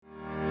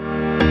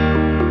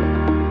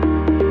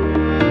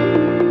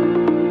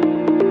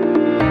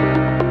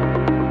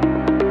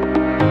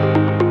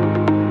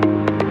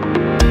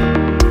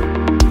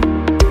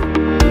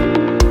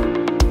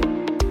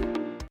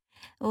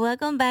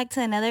back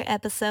to another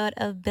episode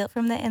of Built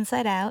from the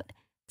Inside Out.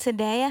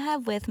 Today I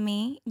have with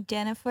me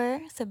Jennifer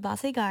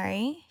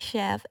Sebasigari,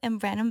 chef and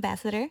brand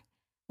ambassador.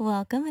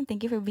 Welcome and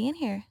thank you for being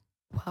here.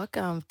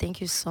 Welcome. Thank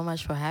you so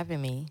much for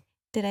having me.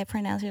 Did I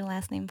pronounce your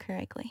last name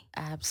correctly?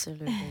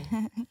 Absolutely.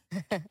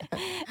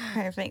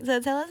 Perfect. So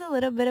tell us a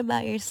little bit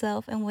about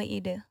yourself and what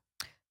you do.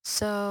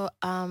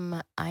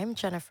 I'm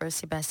Jennifer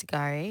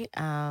Sebasigari.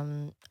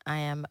 I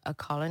am a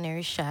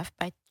culinary chef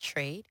by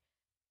trade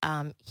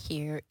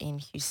here in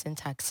Houston,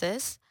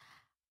 Texas.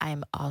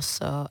 I'm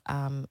also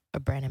a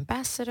brand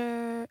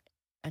ambassador,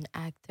 an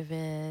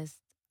activist.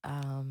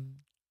 Um,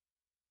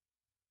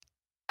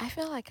 I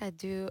feel like I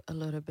do a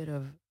little bit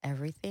of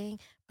everything,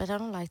 but I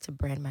don't like to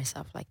brand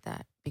myself like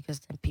that because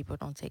then people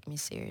don't take me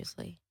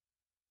seriously.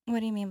 What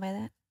do you mean by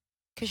that?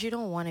 Because you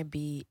don't want to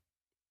be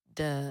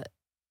the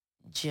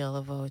Jill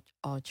of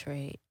all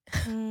trade.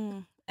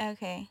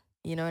 Okay.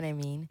 You know what I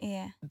mean?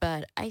 Yeah.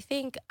 But I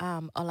think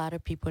a lot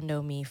of people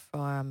know me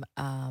from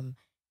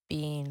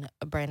being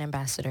a brand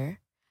ambassador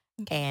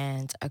Okay.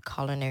 and a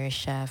culinary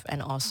chef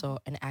and also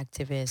an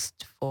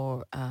activist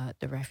for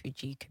the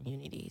refugee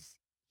communities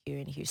here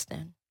in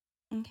Houston.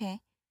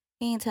 Okay.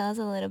 Can you tell us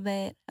a little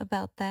bit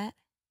about that?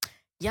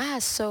 Yeah,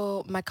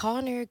 so my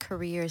culinary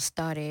career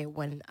started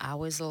when I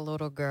was a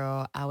little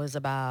girl. I was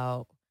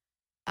about,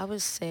 I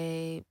would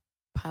say,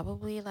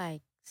 probably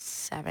like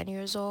 7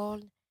 years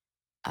old.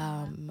 Oh,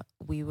 wow.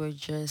 We were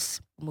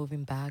just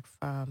moving back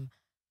from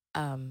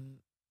um,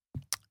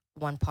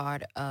 one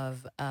part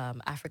of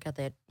Africa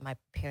that my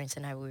parents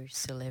and I were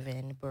still living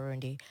in,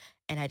 Burundi,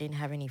 and I didn't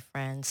have any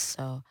friends.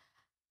 So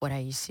what I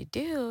used to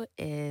do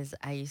is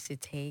I used to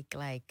take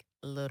like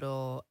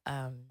little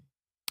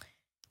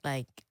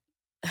like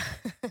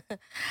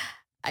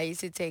I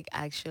used to take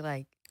actually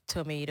like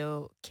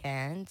tomato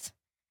cans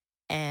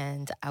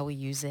and I would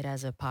use it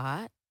as a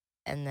pot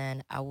and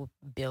then I would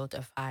build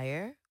a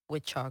fire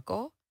with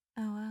charcoal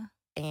Oh, wow.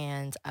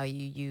 and I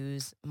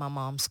use my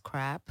mom's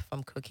scrap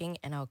from cooking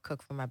and I'll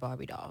cook for my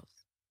Barbie dolls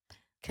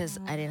because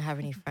I Oh. didn't have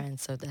any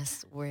friends. So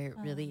that's where it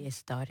really it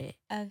started.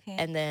 Okay.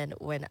 And then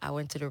when I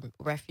went to the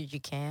refugee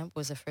camp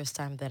was the first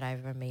time that I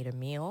ever made a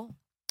meal.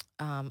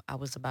 I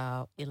was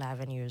about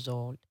 11 years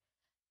old.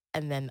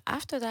 And then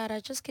after that, I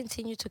just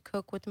continued to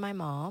cook with my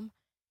mom.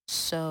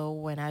 So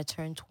when I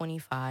turned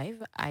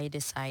 25, I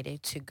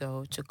decided to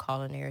go to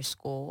culinary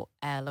school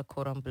at Le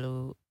Cordon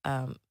Bleu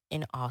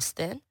in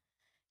Austin.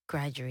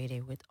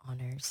 Graduated with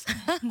honors.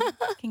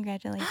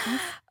 Congratulations.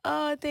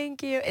 Oh,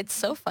 thank you. It's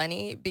so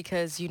funny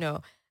because,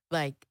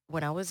 like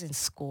when I was in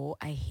school,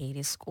 I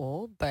hated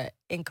school, but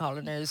in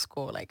culinary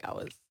school, like I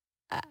was,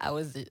 I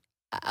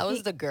Y-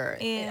 was the girl.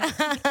 Yeah,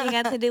 you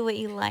got to do what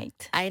you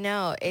liked. I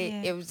know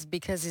Yeah. it was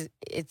because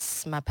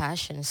it's my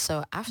passion.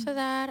 So after Mhm.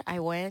 that, I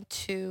went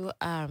to,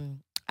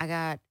 I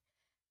got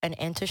an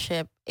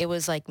internship. It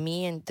was like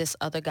me and this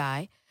other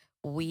guy.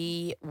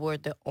 We were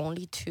the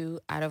only two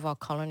out of our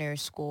culinary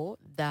school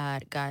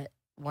that got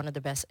one of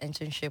the best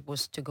internship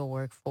was to go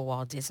work for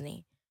Walt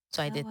Disney.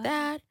 So I Oh did wow.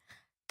 that.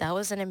 That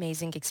was an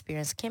amazing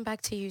experience. Came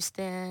back to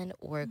Houston,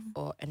 worked Mhm.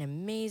 for an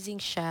amazing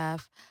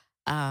chef,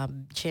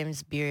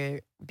 James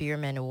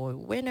Beerman Award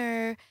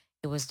winner.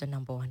 It was the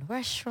number one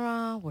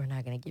restaurant. We're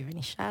not gonna give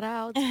any shout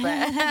outs,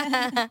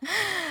 but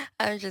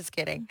I'm just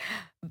kidding.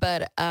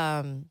 But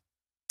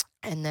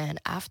and then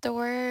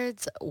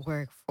afterwards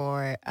work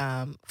for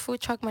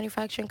food truck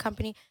manufacturing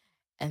company.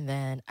 And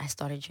then I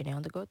started Journey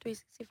on the Go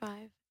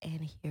 365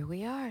 and here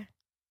we are.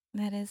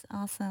 That is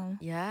awesome.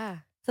 Yeah.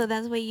 So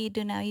that's what you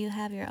do now. You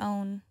have your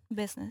own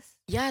business.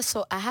 Yeah,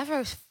 so I have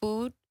a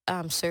food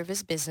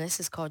service business.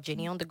 It's called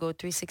Jenny Mhm. on the Go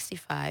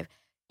 365.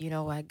 You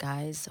know what,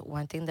 guys?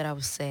 One thing that I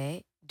would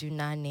say, do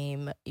not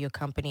name your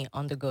company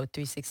on the Go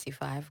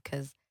 365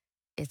 because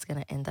it's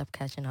going to end up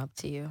catching up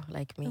to you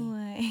like me.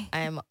 Why? I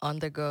am on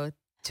the go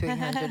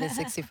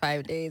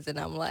 365 days and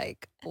I'm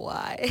like,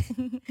 why?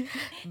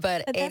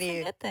 But But that's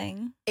a good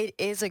thing. it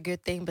is a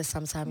good thing, but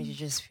sometimes you Mm.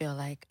 just feel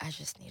like I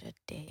just need a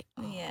day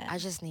off. Yeah, I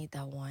just need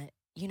that one.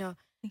 You know,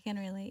 I can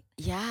relate.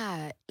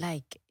 yeah,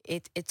 like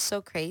it's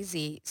so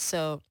crazy.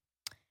 So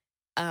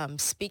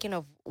speaking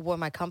of what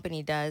my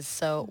company does,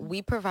 so Mhm.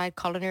 we provide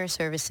culinary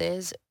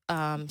services,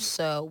 Mhm.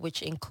 so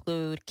which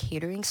include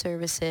catering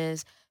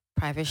services,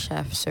 private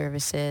chef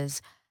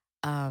services,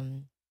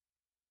 um,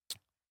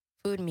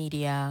 food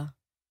media,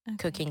 Okay.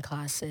 cooking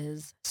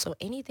classes. So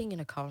anything in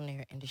the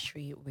culinary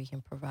industry we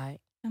can provide.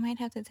 I might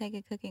have to take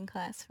a cooking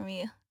class from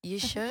you. You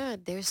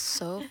should. They're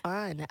so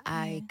fun.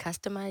 I Yeah.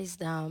 customize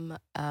them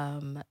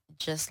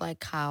just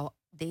like how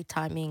they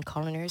taught me in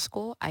culinary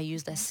school. I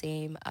use that Okay.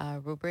 same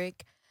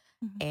rubric.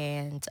 Mhm.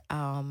 And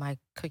my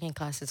cooking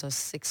classes are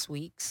 6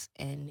 weeks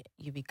and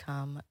you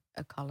become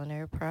a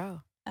culinary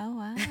pro. Oh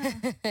wow.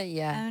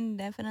 Yeah. I'm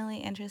definitely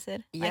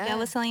interested. Like I Yeah,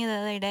 was telling you the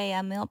other day,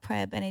 I meal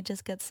prep and it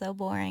just gets so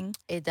boring.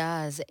 it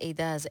does. It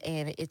does.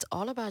 And it's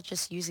all about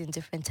just using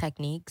different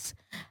techniques.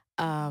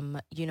 Mhm.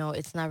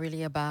 It's not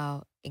really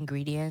about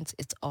ingredients.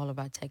 It's all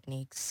about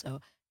techniques. So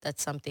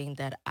That's something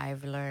that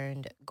I've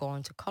learned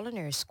going to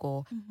culinary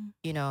school. Mhm.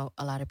 You know,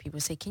 a lot of people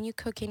say, "Can you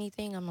cook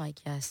anything?" I'm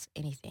like, "Yes,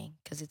 anything,"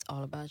 because it's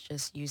all about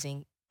just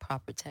using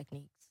proper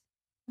techniques.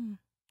 Mm.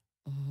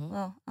 Hmm.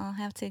 Well, I'll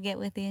have to get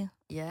with you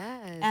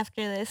Yes.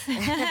 after this.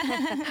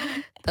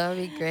 That would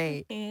be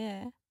great.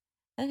 Yeah.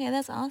 Okay,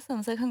 that's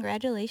awesome. So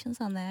congratulations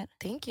on that.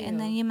 Thank And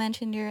then you. you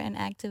mentioned you're an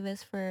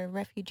activist for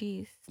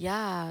refugees.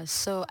 Yeah,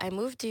 so I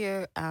moved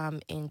here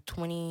in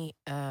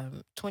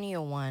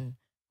 2001.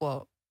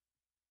 Well,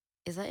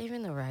 is that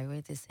even the right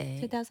way to say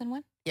it?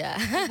 2001? Yeah.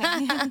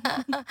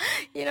 Okay.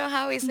 You know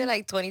how we say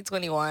like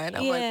 2021?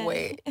 I'm like, Yeah.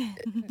 wait,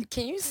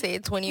 can you say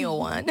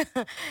 2001? You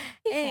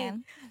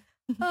And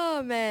can.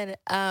 oh man.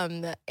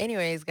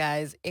 Anyways,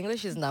 guys,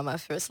 English is not my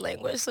first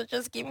language, so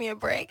just give me a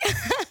break.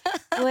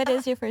 What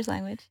is your first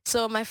language?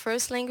 So my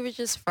first language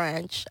is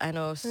French. I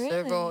know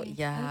several, Really?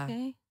 yeah.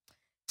 Okay.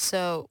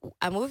 So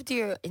I moved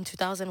here in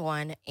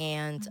 2001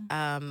 and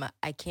Mhm.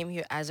 I came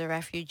here as a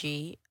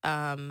refugee.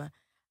 I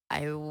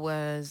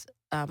was,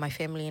 my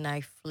family and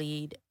I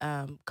fled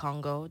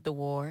Congo, the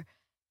war.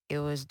 It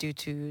was due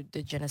to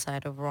the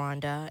genocide of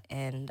Rwanda,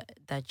 and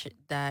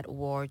that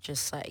war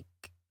just like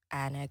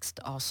annexed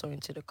also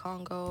into the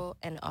Congo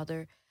and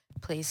other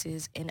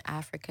places in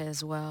Africa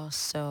as well.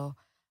 So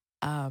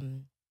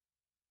um,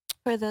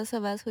 For those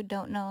of us who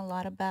don't know a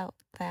lot about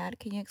that,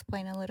 can you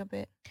explain a little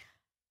bit?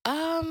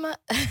 Um,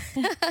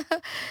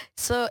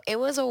 so it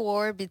was a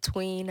war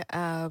between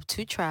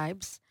two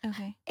tribes,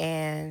 Okay.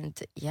 and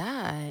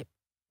yeah,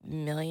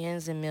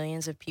 millions and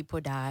millions of people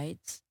died,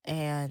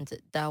 and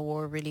that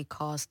war really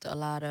caused a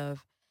lot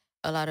of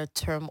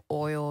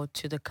turmoil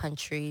to the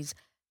countries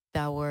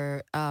that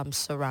were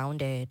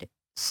surrounded.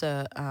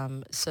 So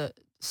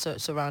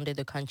surrounded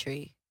the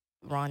country,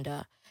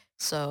 Rwanda.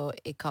 So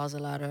it caused a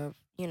lot of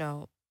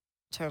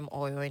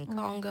turmoil in Right.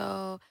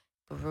 Congo,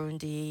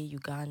 Burundi,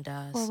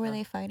 Uganda. What were So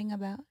they fighting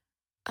about?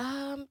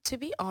 to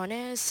be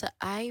honest,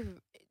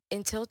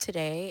 until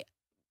today,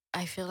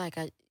 I feel like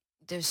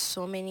there's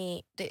so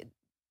many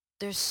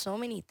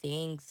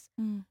things.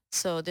 Mm,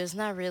 So there's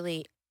not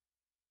really,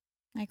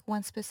 like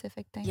one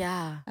specific thing?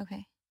 yeah.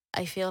 Okay.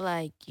 I feel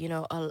like,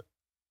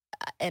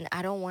 and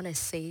I don't want to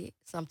say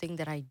something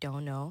that I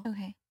don't know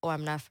Okay. or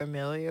I'm not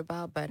familiar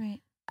about, but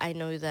Right. I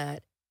know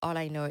that all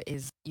I know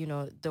is,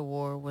 the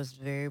war was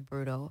very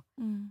brutal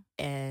Mm.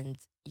 and,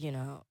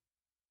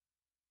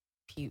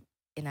 pe-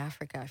 in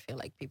Africa, I feel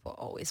like people are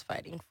always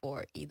fighting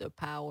for either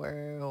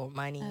power or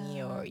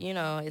money or,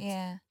 it's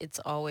Yeah. it's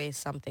always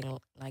something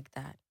like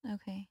that.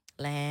 Okay.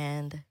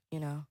 Land.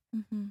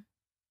 Mm-hmm.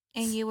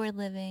 And S- you were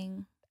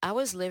living. I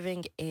was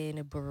living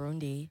in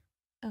Burundi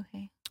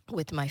Okay.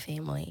 with my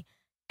family,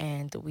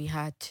 and we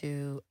had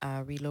to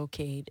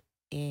relocate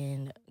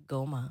in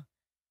Goma,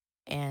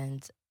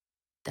 and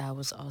that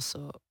was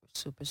also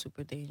super,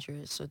 super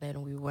dangerous. So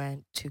then we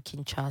went to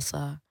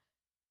Kinshasa,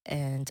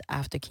 and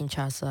after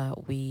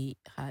Kinshasa, we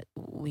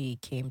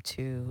came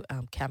to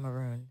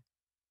Cameroon.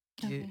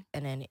 Okay.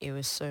 And then it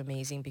was so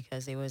amazing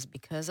because it was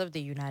because of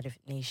the United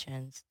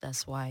Nations.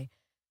 That's why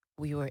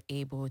we were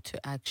able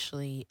to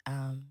actually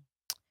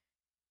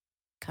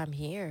come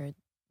here.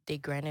 They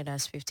granted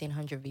us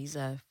 1,500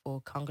 visa for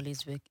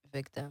Congolese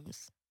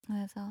victims.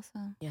 That's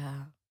awesome.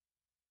 Yeah.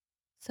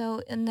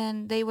 So, and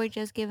then they were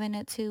just giving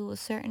it to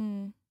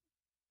certain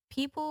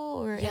people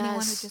or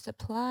anyone who Yes. just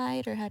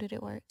applied, or how did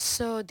it work?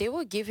 So they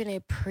were giving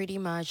it pretty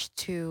much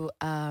to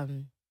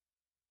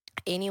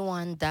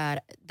anyone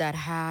that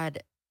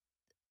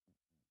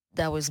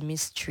was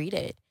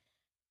mistreated.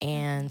 Okay.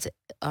 And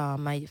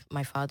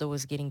my father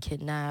was getting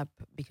kidnapped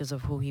because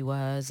of who he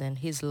was and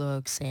his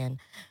looks, and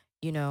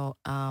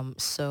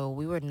so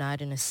we were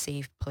not in a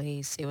safe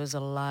place. It was a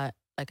lot,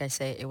 like I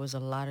said, it was a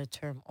lot of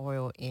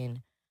turmoil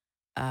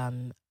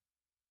um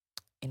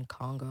in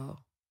Congo.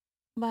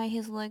 By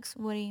his looks,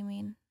 what do you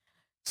mean?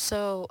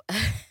 So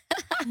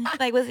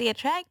Like, was he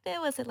attractive?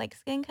 Was it like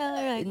skin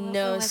color? Like, what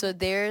no, was so it?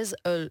 there's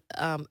a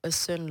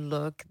certain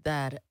look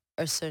that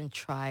a certain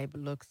tribe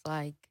looks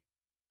like.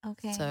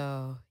 Okay.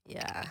 So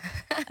yeah.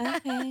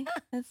 Okay.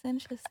 That's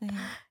interesting.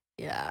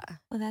 Yeah.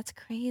 Well, that's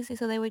crazy.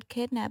 So they would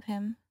kidnap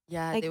him,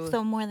 Yeah, like, they were.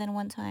 so more than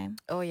one time.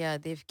 Oh yeah,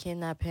 they've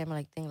kidnapped him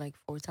like think like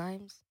 4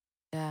 times.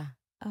 Yeah,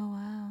 Oh,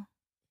 wow.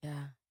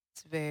 yeah.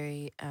 It's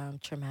very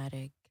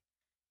traumatic.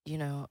 You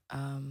know,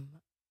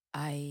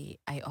 I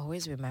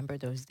always remember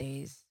those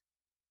days.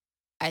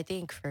 I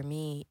think for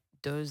me,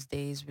 those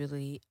days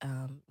really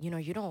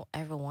you don't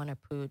ever want to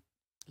put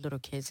little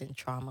kids in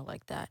trauma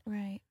like that.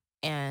 Right.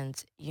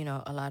 And,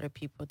 a lot of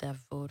people that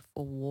vote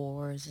for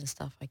wars and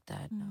stuff like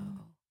that, Mm.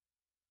 no,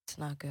 it's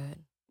not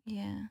good.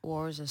 Yeah.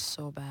 Wars are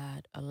so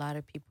bad. Um,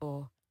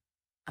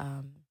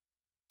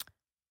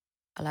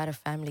 a lot of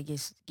family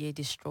get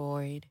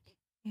destroyed.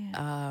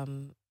 Yeah.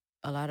 Um,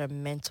 a lot of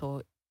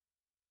mental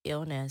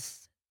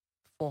illness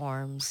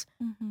forms.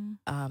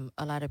 Mm-hmm.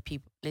 A lot of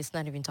people. Let's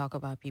not even talk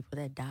about people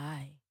that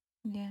die.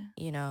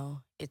 Yeah.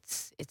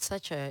 It's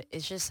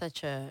just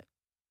such a.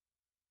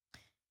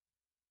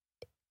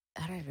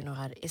 I don't even know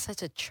how to. It's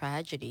such a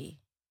tragedy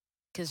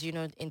because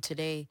in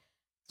today's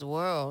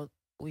world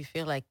we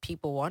feel like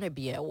people want to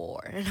be at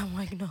war. And I'm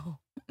like, no.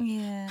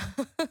 Yeah.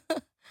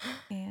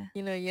 Yeah.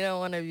 You don't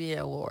want to be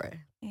at war.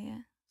 Yeah.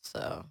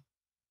 So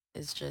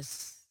it's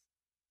just,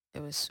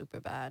 it was super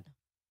bad.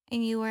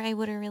 And you were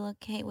able to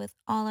relocate with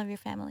all of your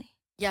family.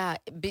 Yeah,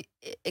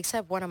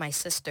 except one of my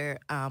sister.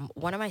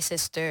 One of my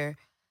sister,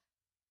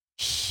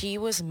 she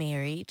was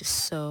married,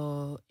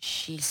 so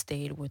she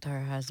stayed with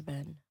her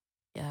husband.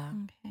 Yeah,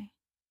 Okay.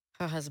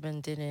 her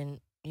husband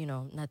didn't.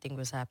 Nothing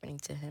was happening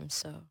to him.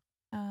 So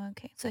Oh,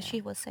 okay. So yeah, she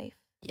was safe.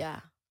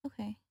 yeah.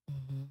 Okay.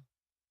 hmm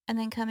And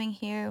then coming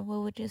here, what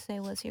would you say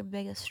was your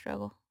biggest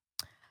struggle?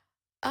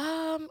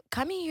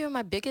 Coming here,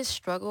 my biggest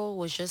struggle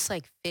was just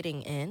like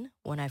fitting in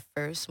when I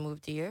first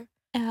moved here.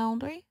 And how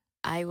old were you?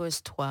 I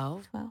was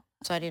 12, 12.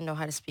 so I didn't know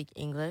how to speak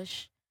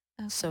English.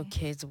 So Okay.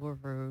 kids were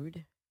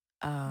rude.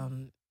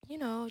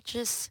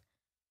 Just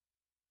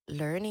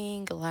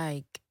learning,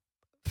 like,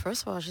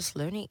 first of all, just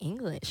learning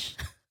English.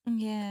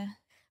 Yeah.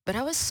 But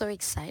I was so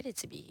excited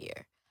to be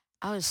here.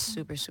 I was Mm.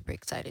 super, super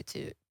excited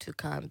to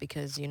come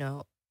because,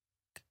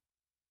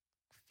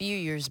 few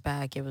years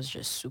back it was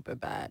just super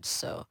bad.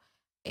 So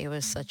it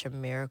was Mhm. such a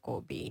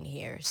miracle being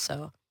here.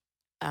 So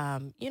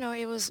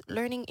it was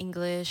learning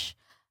English,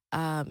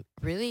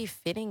 really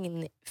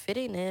fitting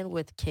in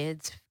with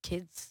kids.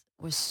 Kids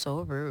were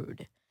so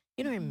rude.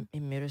 Mhm.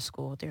 In middle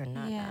school, they're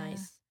not Yeah.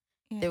 nice.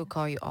 They would Yeah.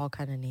 call you all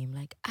kind of name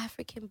like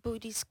African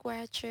booty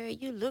scratcher.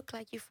 You look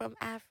like you're from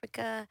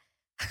Africa.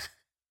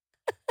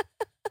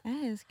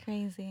 That is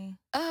crazy.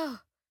 Oh,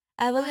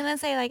 I was what? gonna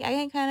say like I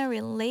can kind of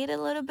relate a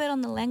little bit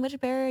on the language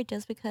barrier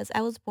just because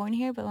I was born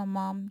here, but my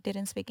mom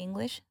didn't speak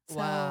English, so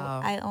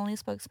Wow. I only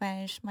spoke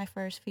Spanish my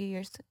first few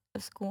years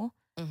of school.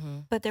 Mm-hmm.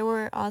 But there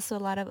were also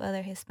a lot of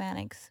other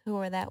Hispanics who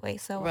were that way,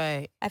 so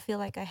Right. I feel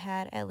like I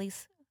had at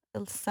least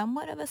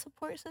somewhat of a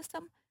support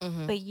system.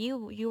 Mm-hmm. But you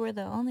were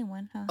the only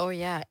one, huh? Oh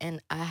yeah,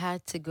 and I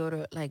had to go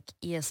to like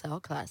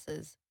ESL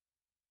classes.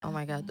 Oh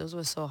my God, Okay. those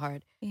were so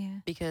hard Yeah.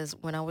 because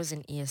when I was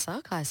in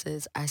ESL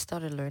classes, I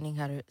started learning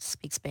how to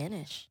speak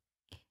Spanish.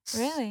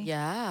 Really?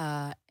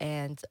 Yeah,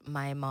 and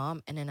my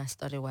mom, and then I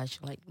started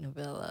watching like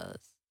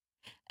novellas.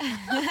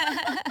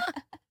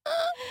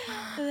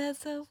 That's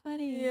so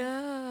funny.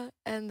 Yeah,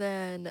 and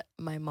then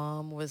my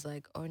mom was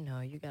like, "Oh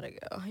no, you gotta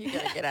go. You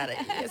gotta get out of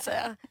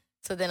ESL."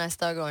 So then I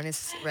started going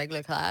to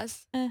regular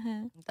class.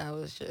 Uh-huh. That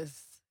was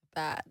just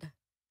bad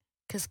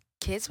because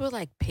kids would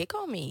like pick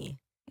on me.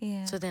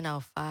 Yeah. So then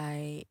I'll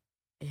fight.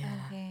 Yeah,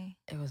 Okay.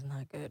 it was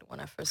not good when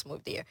I first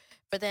moved here.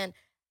 But then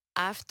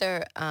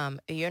after a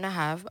year and a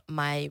half,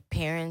 my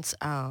parents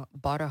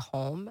bought a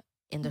home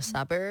in the Mhm.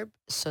 suburb.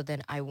 So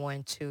then I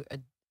went to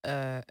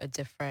a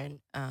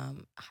different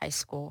high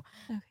school,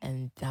 Okay.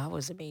 and that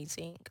was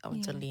amazing. I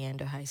went to Yeah.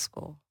 Leander High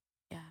School.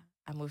 Yeah,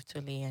 I moved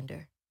to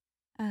Leander.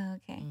 Oh,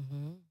 okay.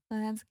 hmm Well,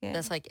 that's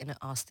That's good. like in the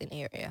Austin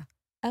area,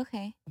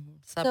 Okay.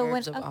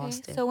 suburbs of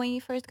Austin. So when you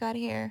first got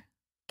here,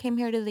 came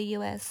here to the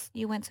US,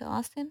 you went to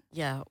Austin?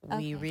 Yeah,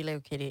 we Okay.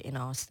 relocated in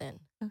Austin.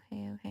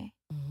 Okay, okay.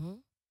 hmm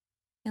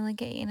And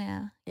look at you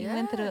now. You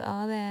went through Yeah.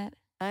 all that.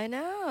 I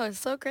know, it's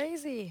so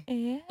crazy.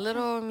 Yeah.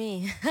 Little old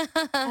me.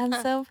 I'm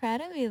so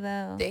proud of you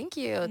though. Thank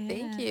you,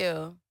 thank Yeah.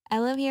 you. I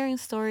love hearing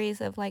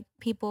stories of like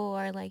people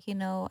are like,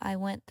 I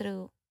went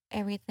through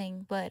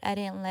everything, but I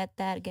didn't let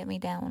that get me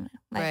down.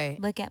 Like, Right,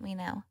 look at me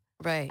now.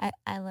 right.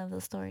 I love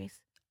those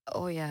stories.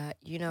 Oh yeah,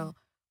 Yeah.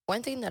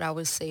 one thing that I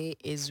would say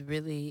is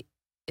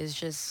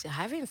just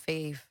having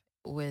faith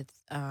with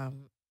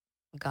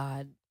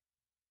God.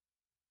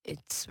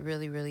 It's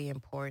really, really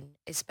important,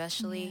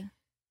 especially Yeah.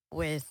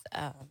 with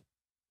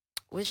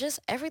just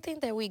everything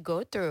that we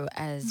go through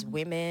as Mhm.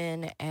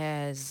 women,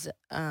 as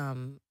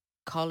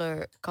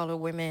color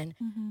women.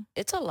 Mhm.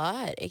 It's a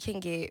lot. It can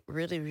get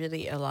really,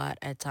 really a lot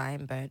at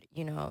time, but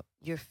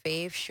your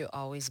faith should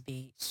always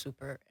be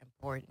super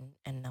important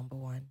and number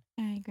one.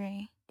 I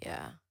agree.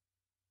 Yeah.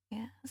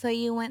 Yeah. So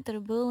you went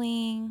through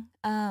bullying.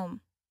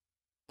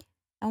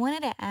 I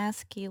wanted to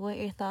ask you what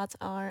your thoughts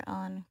are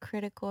on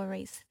critical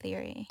race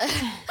theory.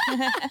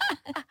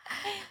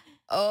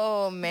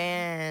 Oh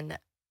man.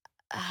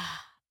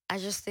 I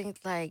just think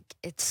like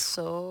it's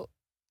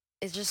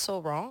just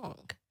so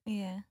wrong.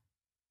 Yeah.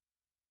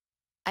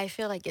 I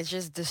feel like it's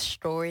just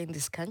destroying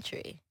this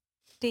country.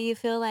 Do you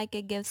feel like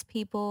it gives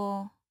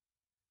people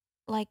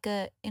I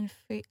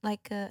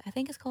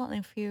think it's called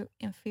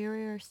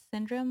inferior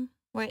syndrome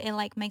where it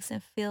like makes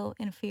them feel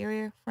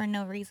inferior for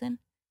no reason?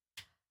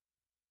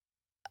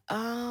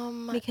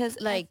 Because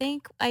I like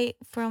think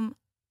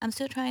I'm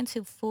still trying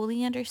to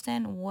fully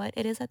understand what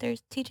it is that they're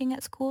teaching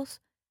at schools,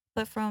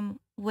 but from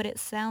what it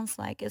sounds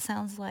like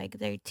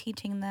they're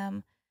teaching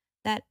them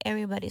that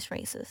everybody's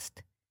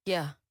racist,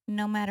 yeah,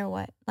 no matter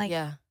what. Like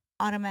yeah,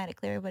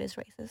 automatically everybody's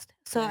racist.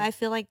 So I right.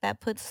 feel like that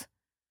puts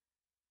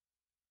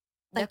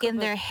That like could in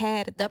put their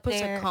head that that puts a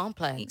they're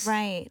complex.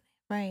 right,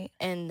 right.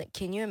 And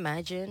can you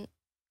imagine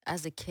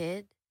as a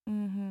kid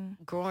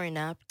Mhm. growing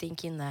up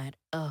thinking that,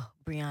 oh,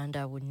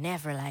 Brianda would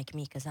never like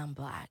me because I'm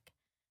black.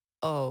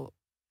 Oh,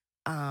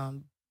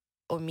 um,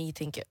 or me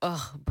thinking,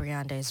 oh,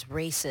 Brianda is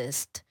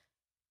racist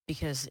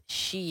because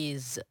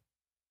she's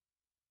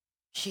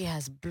she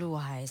has blue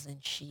eyes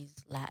and she's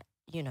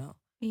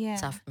Yeah.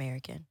 South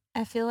American.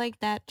 I feel like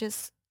that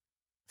just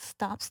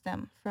stops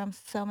them from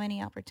so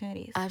many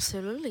opportunities.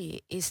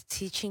 Absolutely. It's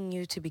teaching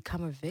you to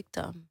become a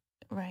victim,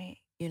 Right.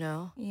 you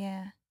know?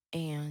 Yeah.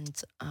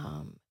 And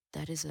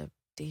that is a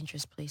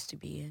dangerous place to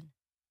be in.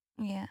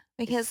 Yeah. It's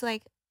Because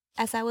like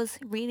as I was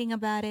reading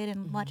about it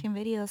and mhm, watching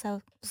videos,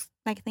 I was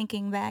like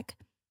thinking back,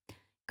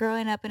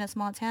 growing up in a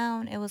small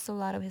town, it was a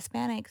lot of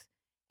Hispanics,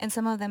 and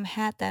some of them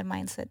had that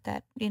mindset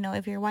that,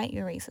 if you're white,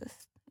 you're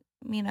racist,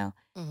 you know.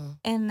 mhm.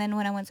 And then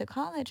when I went to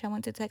college, I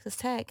went to Texas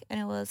Tech, and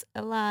it was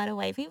a lot of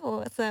white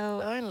people.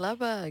 So Oh, in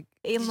Lubbock.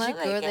 in Did you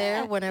Lubbock, go there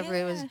yeah, whenever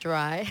it was yeah.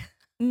 dry?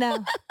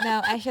 No,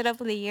 no, I showed up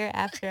the year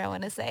after, I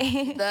want to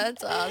say.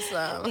 That's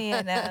awesome.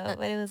 Yeah, no,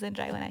 but it wasn't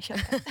dry when I showed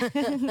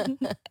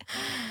up.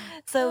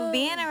 So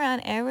being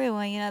around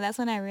everyone, that's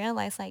when I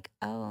realized like,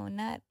 oh,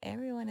 not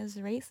everyone is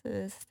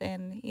racist,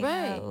 and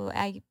Right,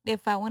 I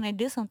if I want to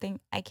do something,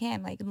 I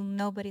can. Like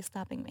nobody's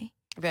stopping me,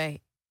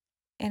 right.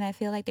 and I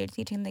feel like they're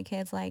teaching the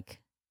kids like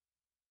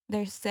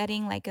they're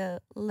setting like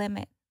a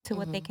limit to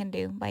what they Mhm, can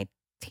do by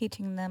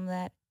teaching them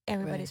that right.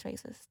 everybody's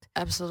racist.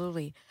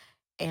 Absolutely.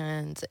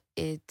 And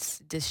it's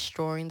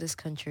destroying this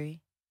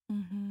country.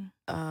 Mhm.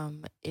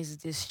 Is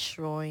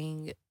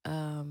destroying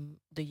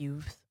the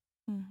youth.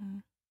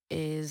 Mhm.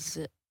 Is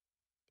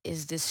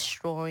is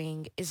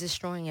destroying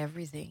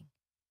everything.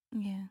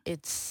 Yeah.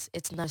 It's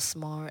not a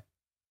smart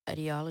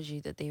ideology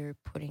that they're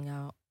putting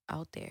out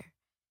there,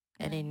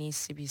 and it Right.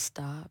 needs to be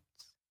stopped.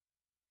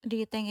 Do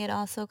you think it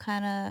also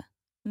kind of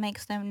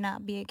makes them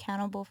not be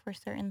accountable for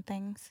certain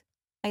things?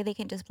 Like they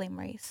can just blame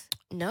race.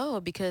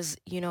 No, because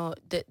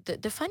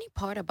the funny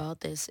part about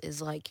this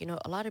is like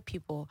a lot of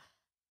people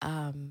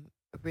um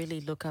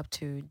really look up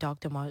to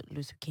Dr. Martin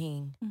Luther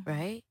King, Mhm.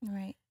 right?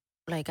 Right.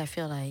 Like I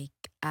feel like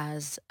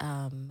as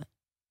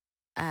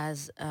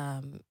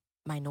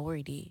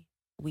minority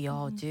we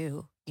all Mhm.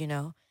 do,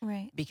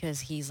 Right.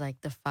 because he's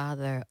like the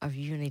father of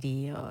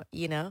unity, or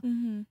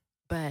Mhm.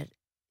 but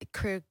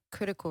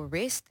critical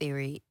race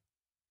theory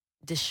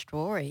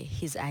destroy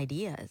his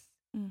ideas.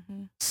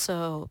 Mhm.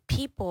 So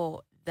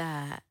people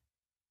that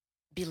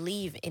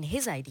believe in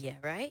his idea,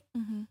 right?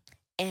 Mhm.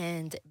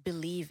 And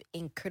believe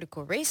in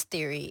critical race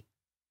theory,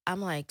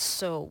 I'm like,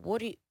 so what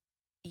do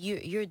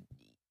you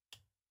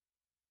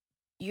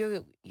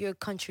you're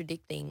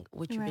contradicting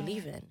what you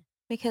believe Right. in.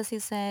 Because he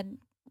said,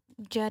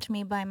 "Judge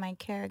me by my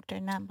character,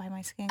 not by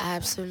my skin color."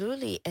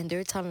 Absolutely. And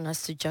they're telling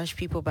us to judge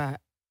people by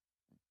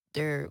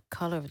their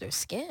color of their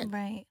skin.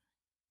 Right.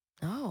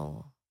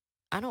 No,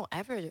 I don't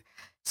ever.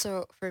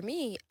 So for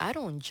me, I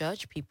don't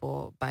judge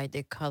people by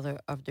the color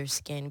of their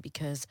skin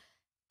because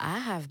I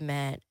have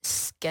met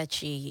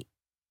sketchy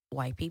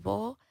white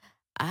people.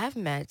 I have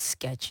met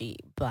sketchy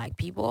black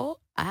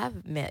people. I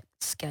have met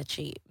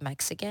sketchy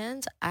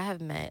Mexicans. I have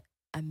met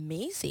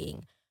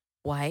amazing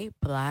white,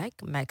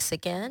 black,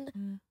 Mexican,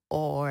 Mhm.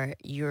 or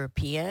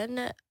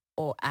European,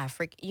 or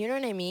African. You know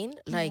what I mean?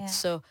 Like, Yeah.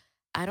 so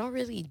I don't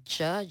really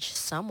judge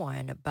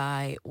someone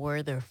by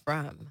where they're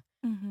from.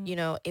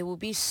 Mhm. It would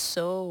be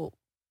so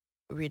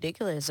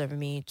ridiculous of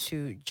me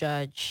to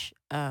judge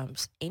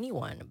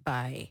anyone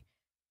by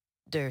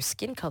their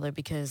skin color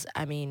because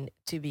I mean,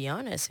 to be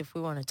honest, if we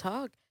want to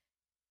talk,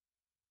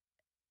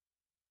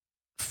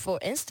 for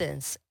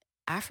instance,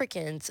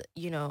 Africans,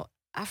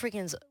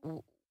 Africans, a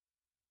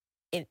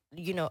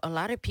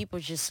lot of people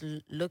just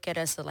look at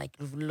us like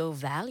low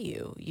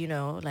value,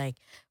 like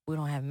we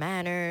don't have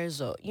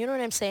manners, or you know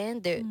what I'm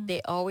saying? Mm.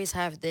 They always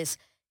have this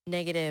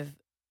negative.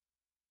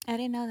 I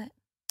didn't know that.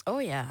 Oh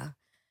yeah,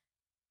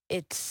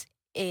 it's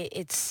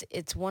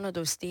it's one of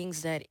those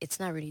things that it's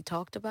not really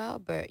talked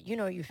about, but you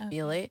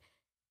feel Okay. it.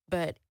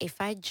 But if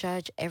I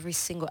judge every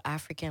single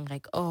African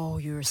like, oh,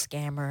 you're a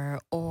scammer,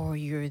 or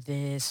you're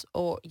this,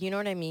 or you know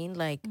what I mean?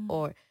 Like, Mm.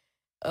 or,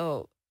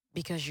 oh,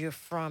 because you're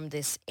from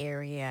this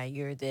area,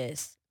 you're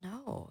this.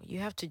 No, you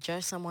have to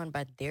judge someone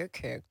by their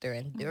character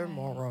and their Right.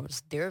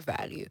 morals, their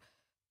value,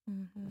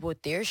 Mhm.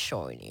 what they're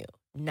showing you,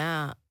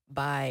 not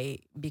by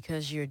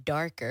because you're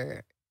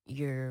darker,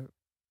 you're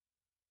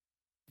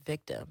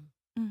victim.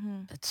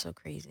 Mhm. That's so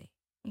crazy.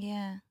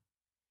 Yeah.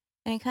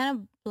 And it kind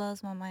of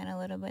blows my mind a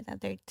little bit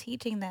that they're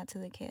teaching that to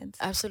the kids.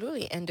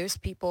 Absolutely. And there's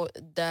people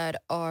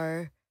that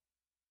are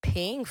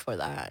paying for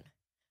that.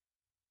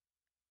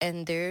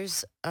 And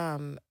there's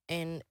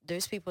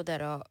people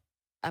that are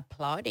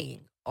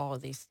applauding all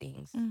these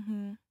things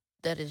Mhm.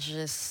 that is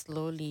just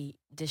slowly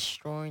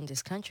destroying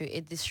this country.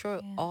 It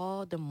destroyed Yeah.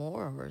 all the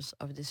morals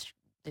of this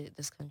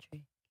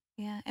country.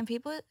 Yeah, and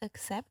people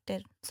accept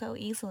it so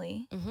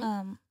easily.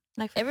 Hmm.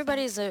 Like for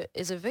Everybody example,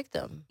 is a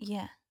victim.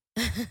 yeah,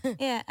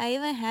 yeah. I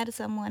even had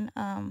someone.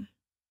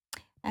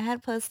 I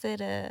had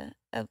posted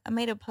I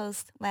made a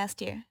post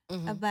last year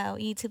Hmm. about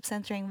YouTube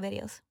censoring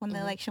videos when the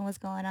Hmm. election was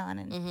going on,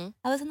 and Hmm.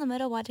 I was in the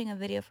middle watching a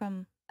video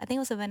from I think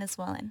it was a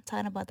Venezuelan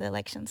talking about the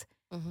elections.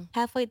 Hmm.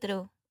 Halfway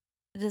through,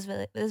 this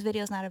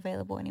video is not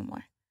available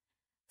anymore.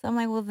 So I'm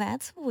like, well,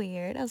 that's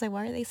weird. I was like,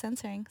 why are they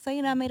censoring? So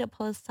I made a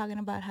post talking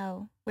about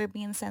how we're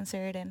being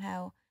censored and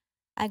how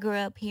I grew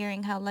up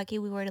hearing how lucky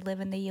we were to live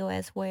in the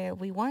US where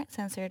we weren't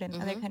censored and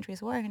other Mhm.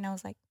 countries were, and I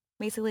was like,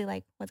 basically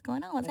like, "What's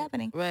going on? What's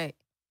happening?" Right.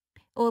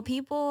 Well,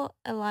 people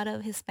a lot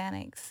of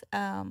Hispanics,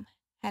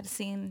 had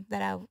seen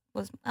that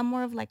I'm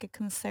more of like a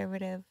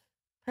conservative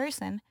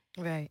person,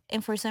 Right.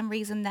 and for some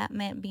reason that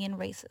meant being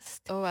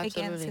racist Oh, against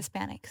absolutely.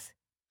 Hispanics.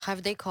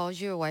 Have they called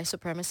you a white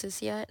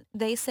supremacist yet?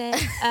 They said,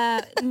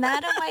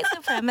 not a white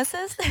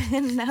supremacist,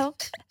 no,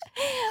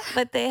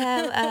 but they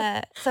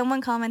have, someone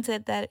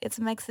commented that it's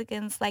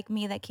Mexicans like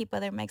me that keep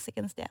other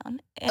Mexicans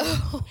down, and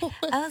Oh,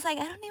 I was like,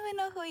 "I don't even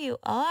know who you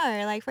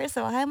are, like, first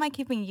of all, how am I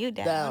keeping you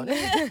down. down?"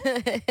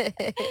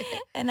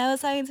 And I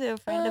was talking to a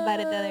friend about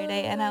it the other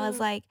day, and I was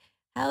Ah, like,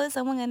 "How is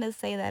someone gonna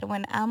say that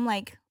when I'm,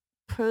 like,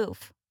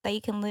 proof that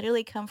you can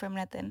literally come from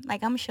nothing?"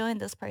 Like, I'm showing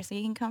this person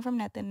you can come from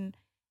nothing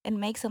and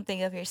make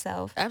something of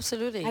yourself. How you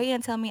absolutely. gonna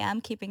tell me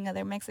I'm keeping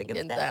other Mexicans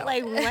Get down? down.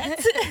 Like, what?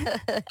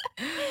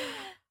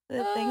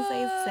 The things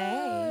they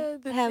say.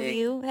 The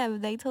thing.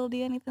 Have they told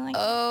you anything like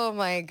that? Oh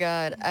my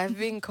God. I've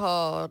been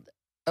called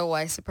a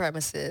white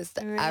supremacist.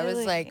 I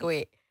was like, Really?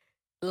 wait,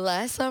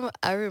 last time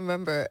I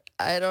remember,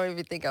 I don't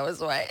even think I was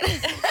white.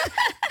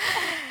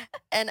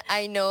 And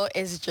I know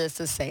it's just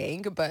a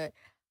saying, but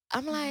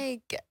I'm Mhm.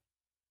 like,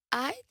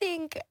 I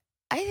think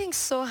I think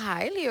so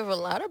highly of a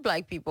lot of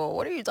black people.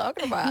 What are you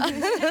talking about?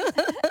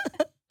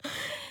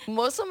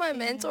 Most of my Yeah.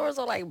 mentors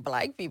are like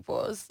black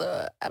people,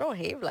 so I don't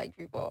hate black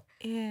people.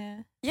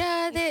 Yeah.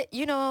 Yeah,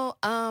 Y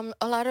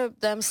a lot of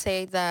them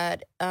say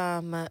that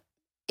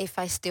if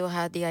I still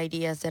had the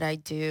ideas that I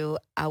do,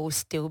 I would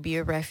still be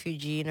a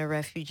refugee in a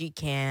refugee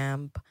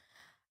camp.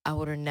 I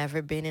would have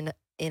never been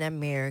in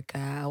America.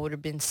 I would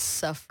have been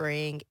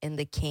suffering in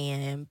the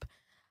camp.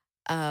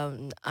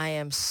 I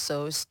am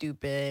so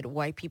stupid.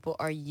 White people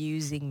are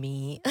using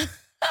me.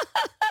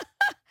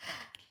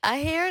 I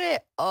hear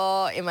it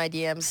all in my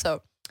DMs.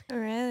 So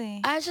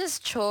Really? I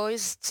just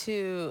chose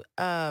to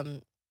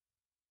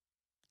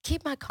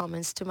keep my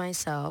comments to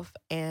myself.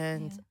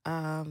 And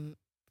Yeah.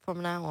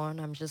 from now on,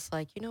 I'm just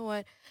like, you know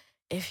what?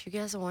 If you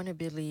guys want to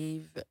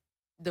believe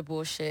the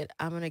bullshit,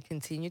 I'm going to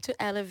continue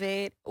to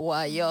elevate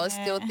while y'all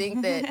still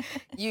think that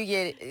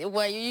Yeah.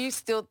 while you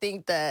still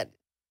think that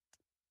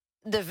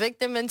the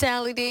victim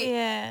mentality,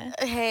 Yeah.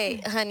 hey,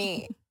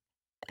 honey,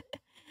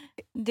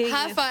 Do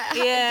high you? five, do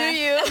Yeah.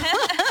 you?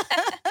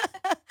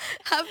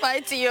 High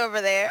five to you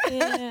over there.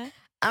 Yeah.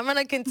 I'm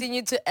gonna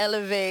continue to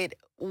elevate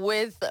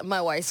with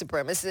my white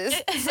supremacist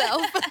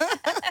self.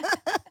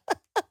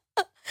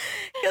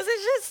 Because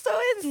it's just so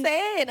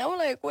insane. I'm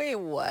like, wait,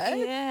 what?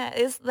 Yeah,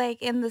 it's like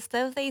and the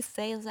stuff they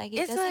say is like, it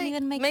It's doesn't like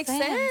even make makes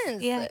sense.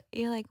 sense. Yeah,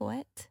 you're like,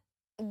 "What?"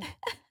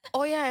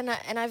 Oh yeah,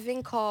 and I've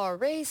been called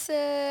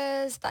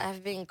racist.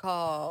 I've been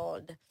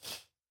called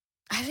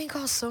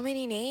so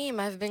many names.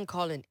 I've been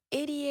called an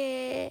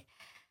idiot.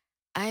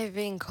 I've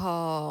been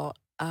called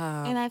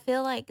And I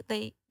feel like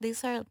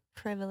these are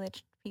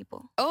privileged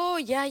people. oh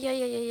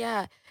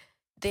yeah.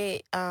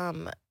 They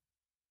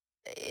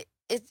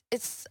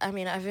it's I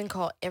mean, I've been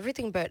called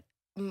everything, but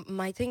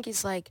my thing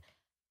is like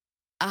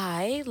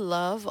I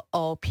love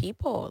all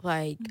people.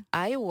 Like Mm,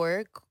 I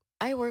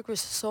work with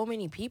so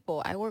many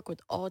people. I work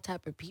with all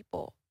type of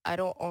people. I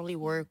don't only yeah.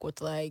 work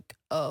with like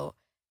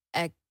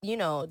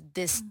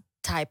this Mm,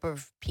 type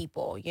of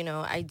people.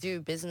 I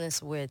do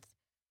business with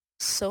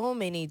so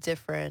many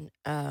different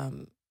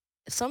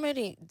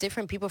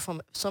people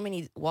from so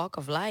many walk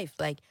of life.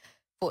 Like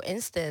for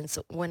instance,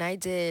 when I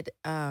did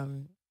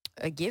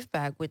a give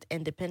back with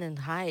Independent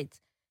Heights,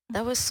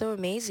 that mhm, was so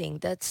amazing.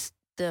 That's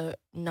the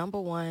number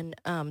one,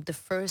 the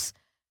first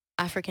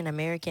African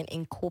American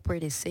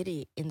incorporated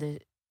city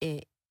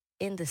i-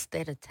 in the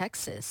state of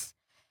Texas.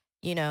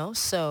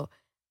 So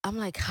I'm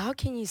like, how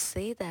can you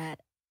say that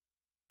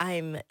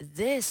I'm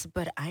this,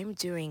 but I'm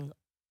doing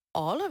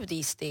all of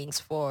these things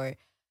for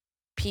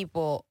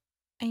people?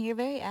 and you're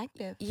very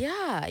active.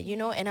 Yeah,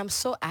 Yeah. and I'm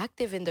so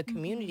active in the Mhm.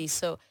 community.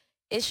 So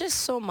it's just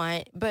so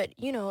but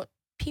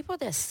people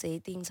that say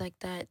things like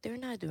that, they're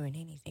not doing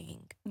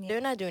anything. Yeah. They're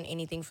not doing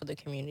anything for the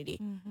community.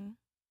 Mhm.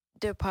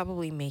 They're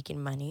probably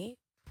making money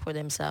for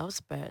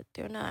themselves, but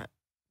they're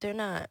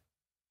not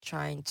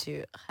trying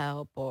to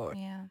help or,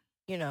 Yeah.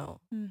 you know,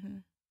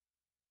 Mhm.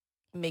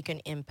 make an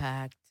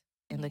impact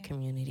in the Yeah.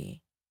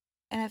 community.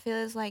 And I feel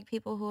it's like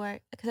people who are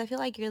because I feel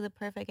like you're the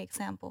perfect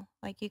example.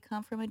 Like you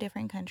come from a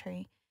different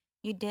country.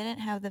 You didn't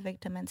have the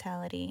victim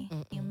mentality.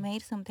 You Mm-mm.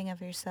 made something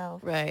of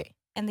yourself. Right.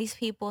 And these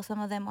people, some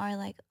of them are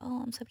like,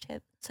 "Oh, I'm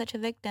such a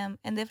victim,"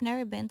 and they've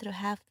never been through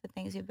half the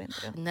things you've been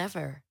through.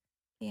 Never.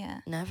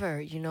 Yeah.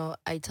 Never.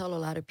 I tell a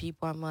lot of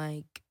people, I'm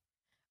like,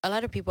 a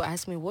lot of people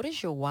ask me, what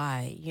is your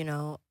why?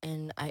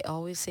 And I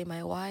always say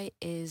my why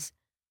is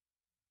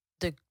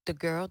the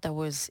girl that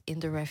was in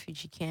the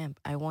refugee camp.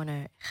 I want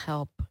to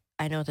help.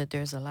 I know that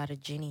there's a lot of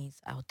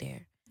Jennies out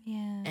there,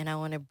 Yeah. and I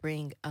want to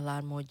bring a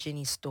lot more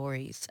Jenny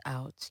stories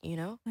out,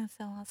 That's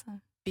so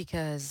awesome.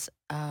 because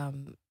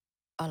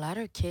a lot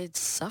of kids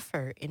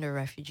suffer in the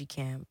refugee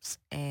camps,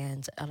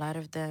 and a lot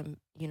of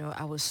them,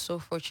 I was so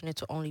fortunate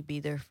to only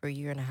be there for a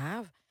year and a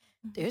half.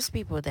 Mhm. There's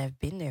people that have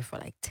been there for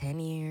like 10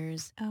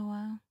 years, Oh,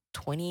 wow.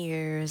 20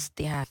 years,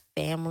 they have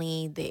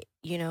family,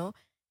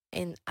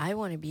 and I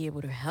want to be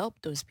able to help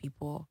those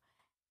people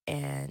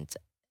and,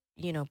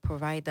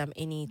 provide them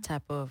any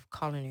type of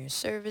culinary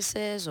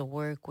services or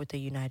work with the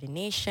United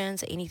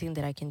Nations, anything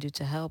that I can do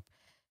to help.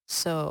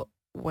 So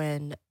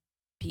when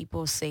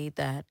people say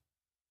that,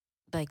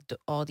 like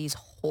all these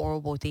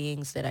horrible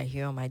things that I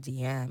hear on my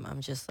DM,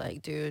 I'm just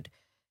like, dude,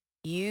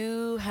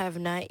 you have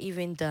not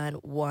even done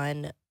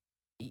one.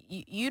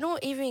 You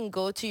don't even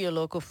go to your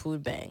local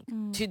food bank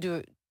Mm, to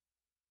do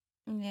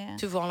yeah.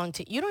 to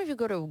volunteer. You don't even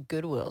go to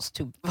Goodwills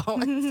to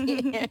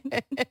volunteer.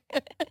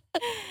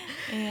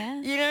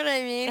 Yeah. You know what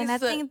I mean? And I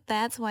So think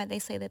that's why they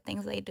say the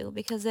things they do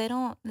because they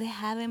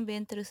haven't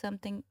been through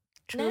something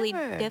truly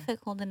never.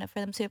 difficult enough for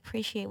them to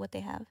appreciate what they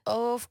have.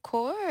 Of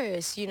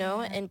course,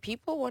 Yeah. and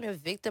people want to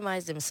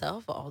victimize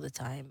themselves all the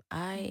time.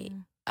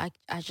 Mm, I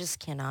just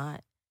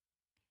cannot.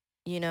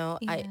 yeah.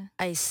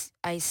 I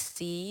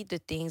see the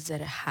things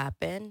that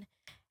happen.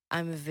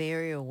 I'm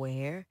very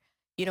aware.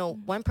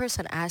 Mm, One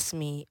person asked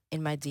me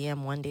in my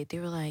DM one day, they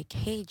were like,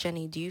 "Hey,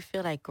 Jenny, do you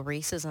feel like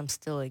racism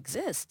still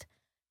exists?"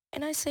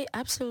 And I say,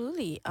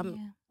 absolutely.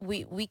 yeah.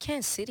 We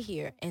can't sit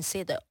here and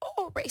say that,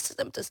 oh,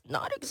 racism does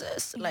not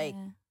exist. Like,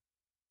 Yeah.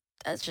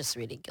 that's just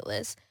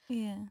ridiculous.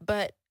 Yeah.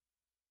 But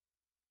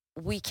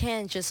we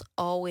can't just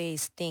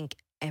always think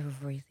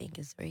everything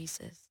is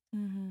racist,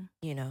 Mhm.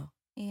 you know?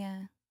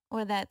 Yeah.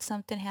 Or that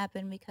something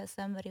happened because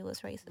somebody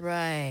was racist.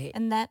 Right.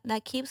 And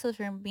that keeps us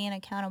from being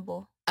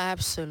accountable.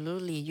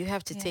 Absolutely. You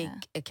have to take Yeah.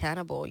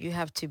 accountable. You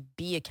have to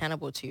be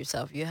accountable to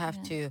yourself. You have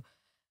Yeah. to,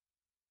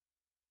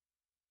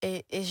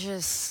 it's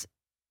just,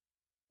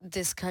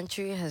 this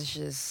country has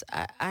just,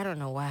 I don't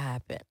know what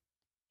happened.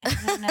 I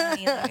don't know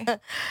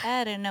either.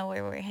 I don't know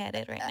where we're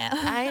headed right now.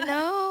 I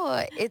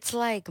know. It's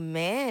like,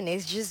 man,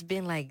 it's just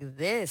been like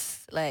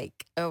this,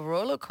 like a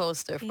roller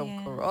coaster from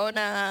Yeah.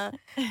 Corona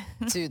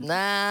to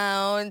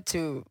now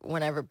to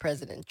whenever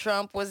President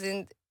Trump was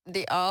in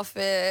the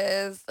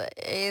office.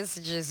 It's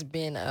just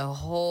been a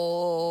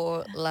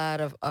whole Yeah.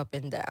 lot of up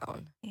and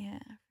down. Yeah,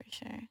 for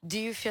sure. Do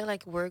you feel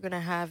like we're going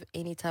to have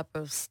any type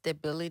of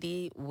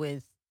stability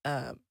with,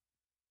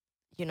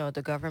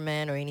 the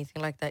government or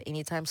anything like that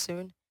anytime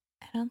soon?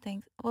 I don't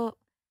think well,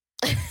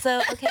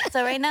 so okay,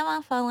 so right now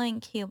I'm following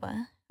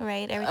Cuba,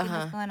 right? Everything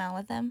that's Uh-huh. going on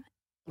with them.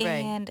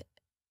 Right. And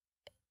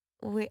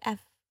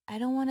I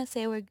don't want to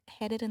say we're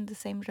headed in the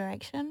same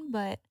direction,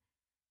 but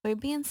we're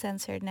being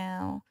censored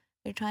now.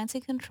 They're trying to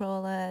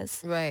control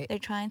us. Right. They're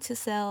trying to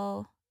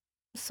sell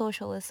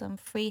socialism,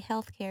 free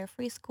healthcare,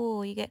 free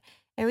school. You get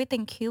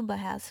everything Cuba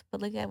has,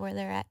 but look at where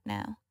they're at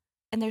now.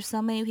 And there's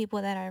so many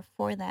people that are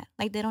for that.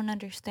 Like they don't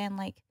understand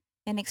like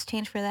in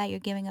exchange for that you're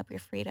giving up your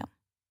freedom.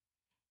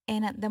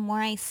 And the more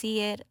I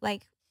see it,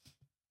 like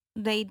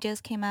they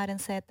just came out and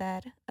said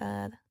that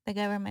the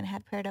government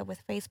had paired up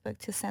with Facebook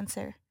to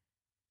censor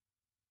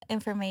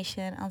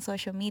information on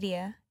social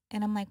media.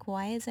 And I'm like,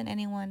 why isn't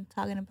anyone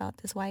talking about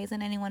this? Why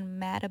isn't anyone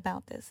mad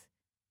about this?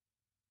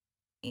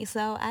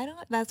 So I don't.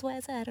 That's why I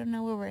said I don't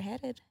know where we're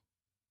headed.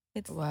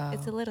 It's a Wow.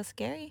 little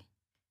scary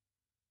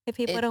if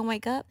people It don't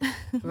wake up.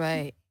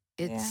 right.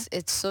 Yeah.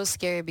 It's so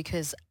scary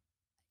because,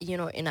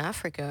 in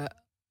Africa,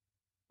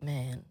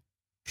 man,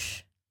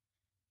 psh,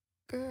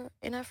 girl,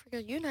 in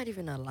Africa, you're not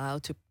even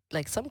allowed to,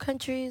 like, some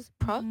countries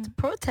Hmm.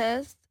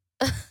 protest.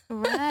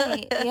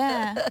 Right.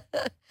 Yeah.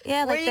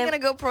 Yeah. Where Like are you they're. gonna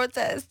go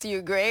protest? To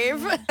your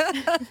grave?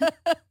 Yeah.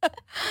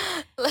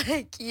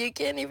 Like, you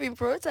can't even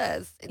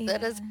protest.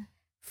 That is Yeah.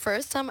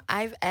 first time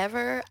I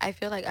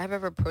feel like I've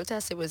ever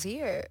protested was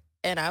here.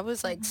 And I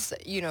was like,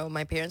 Hmm.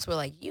 my parents were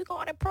like, you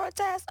going to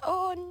protest?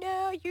 Oh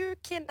no, you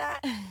cannot,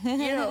 you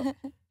know.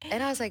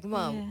 And I was like,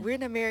 Mom, Yeah. we're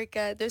in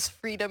America. There's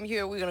freedom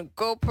here. We're going to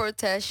go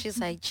protest. She's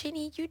like,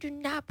 Ginny, you do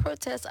not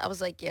protest. I was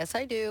like, yes,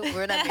 I do.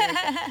 We're in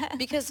America.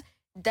 Because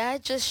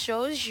that just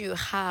shows you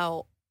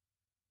how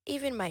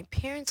even my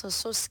parents are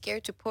so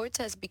scared to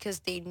protest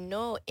because they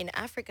know in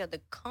Africa the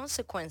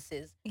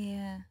consequences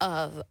Yeah.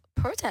 of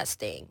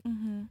protesting.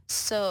 Hmm.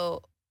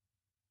 So,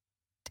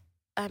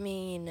 I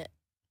mean,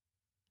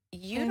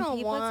 you And don't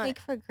people want, take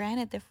for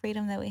granted the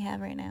freedom that we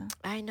have right now.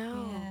 I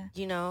know,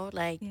 Yeah.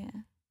 like, Yeah.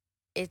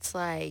 it's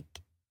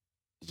like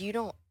you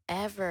don't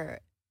ever,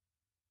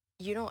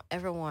 you don't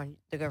ever want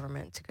the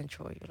government to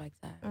control you like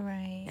that.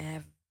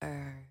 Right.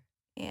 Ever.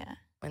 Yeah.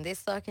 When they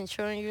start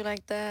controlling you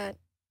like that,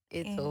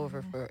 it's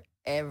over Yeah. for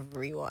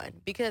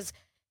everyone because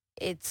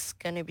it's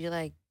going to be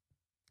like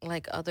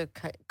other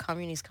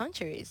communist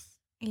countries.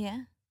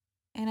 Yeah.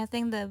 And I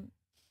think the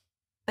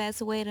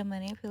best way to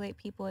manipulate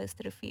people is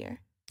through fear,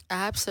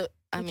 Absolutely.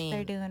 I which they're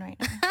mean, doing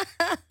right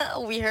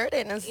now. we heard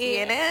it on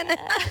CNN.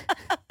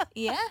 Yeah.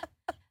 Yeah.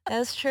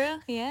 That's true.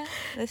 Yeah.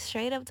 They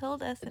straight up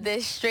told us. And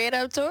They straight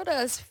up told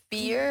us yeah.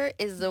 fear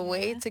is the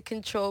way Yeah. to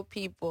control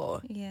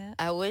people. Yeah.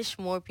 I wish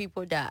more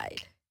people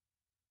died.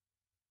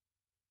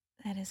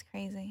 That is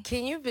crazy.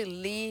 Can you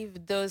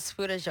believe those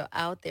footage are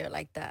out there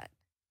like that?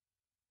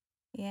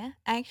 Yeah.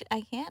 Actually,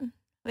 I can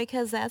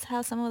because that's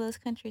how some of those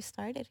countries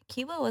started.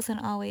 Cuba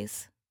wasn't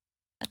always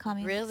a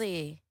communist.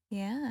 Really?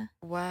 Yeah.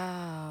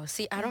 Wow.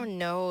 See, I Yeah. don't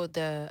know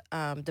the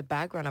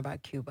background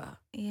about Cuba.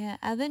 Yeah.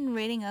 I've been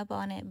reading up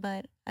on it,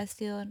 but I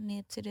still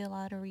need to do a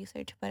lot of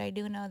research. But I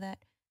do know that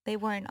they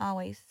weren't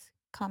always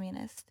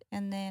communist.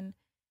 And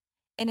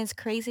it's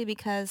crazy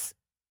because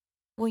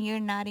when you're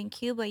not in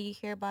Cuba, you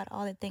hear about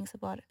all the things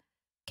about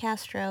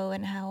Castro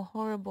and how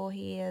horrible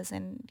he is.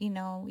 And,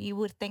 you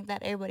would think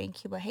that everybody in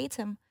Cuba hates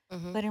him.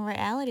 Mhm. But in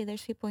reality,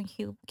 there's people in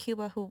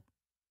Cuba who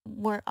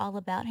were all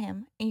about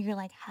him. And you're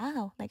like,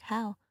 how? Like,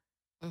 how?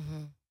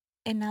 Mhm.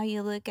 And now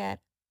you look at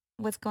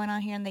what's going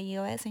on here in the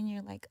US and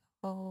you're like,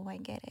 oh, I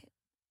get it.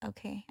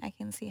 Okay, I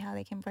can see how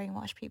they can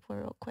brainwash people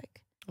real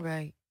quick.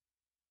 Right.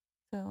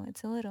 So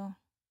it's a little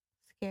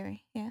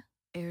scary. Yeah.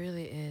 It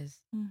really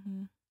is.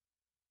 hmm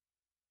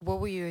What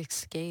will you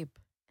escape?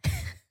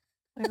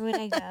 Where would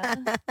I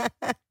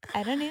go?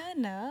 I don't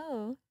even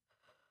know.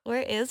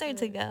 Where is there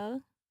to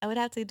go? I would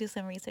have to do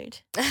some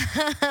research.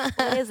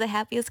 What is the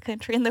happiest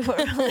country in the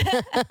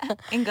world?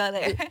 And go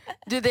there. do,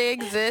 do they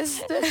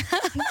exist?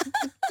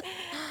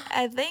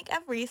 I think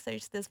I've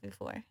researched this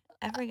before.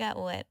 I forgot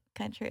what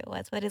country it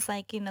was, but it's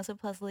like,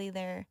 supposedly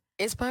they're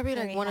It's probably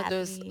like very one of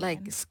those happy like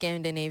and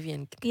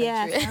Scandinavian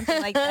yeah, country.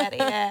 something like that.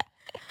 Yeah.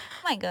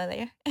 Might go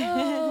there.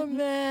 Oh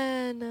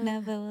man.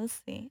 No, but we'll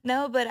see.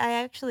 No, but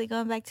I actually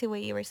going back to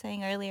what you were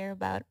saying earlier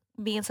about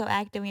being so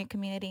active in your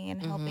community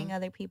and helping Mhm.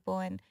 other people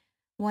and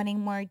wanting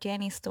more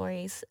Jenny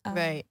stories.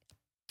 Right.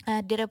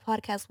 I did a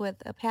podcast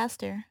with a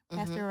pastor, Mhm.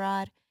 Pastor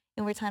Rod,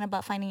 and we're talking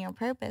about finding your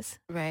purpose.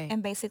 Right.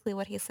 And basically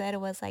what he said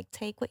was like,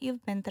 take what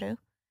you've been through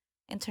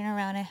and turn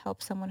around and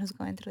help someone who's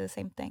going through the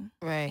same thing.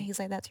 And Right. he's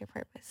like, that's your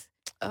purpose.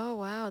 Oh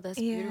wow, that's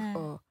Yeah.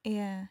 beautiful.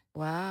 Yeah.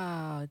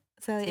 Wow.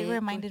 So it Take what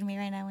reminded me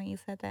right now when you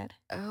said that.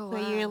 Oh So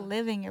you're wow.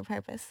 living your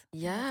purpose.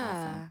 And that's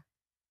awesome. Yeah.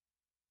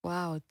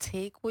 Wow.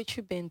 Take what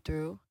you've been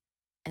through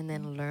and Yeah.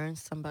 then learn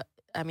somebody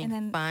I mean And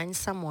then find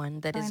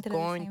someone that is going through the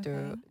going same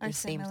through thing or the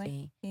same similar.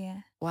 thing.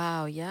 Yeah.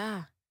 Wow,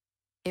 yeah.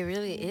 It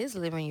really Yeah. is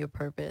living your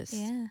purpose.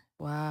 Yeah.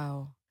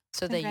 Wow.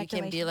 So that you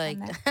can be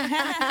Congratulations on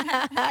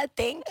like that.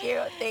 thank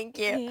you. Thank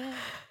you. Yeah.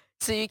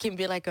 So you can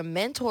be like a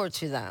mentor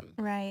to them.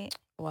 Right.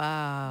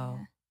 Wow.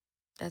 Yeah.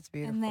 That's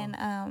And then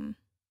beautiful.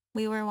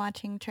 we were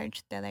watching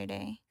church the other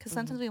day because Mhm.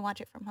 sometimes we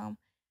watch it from home.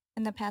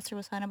 And the pastor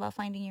was talking about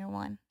finding your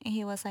one. And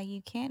he was like,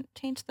 you can't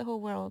change the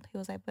whole world. He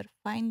was like, but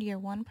find your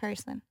one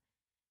person.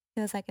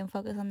 He was like, and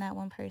focus on that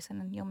one person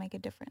and you'll make a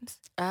difference.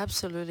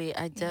 Absolutely.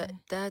 Yeah.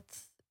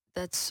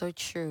 That's so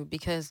true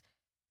because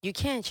you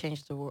can't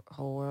change the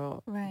whole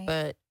world, Right.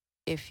 but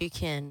if you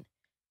can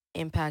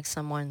impact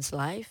someone's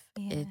life,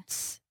 Yeah.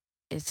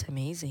 it's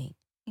amazing.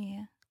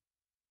 Yeah.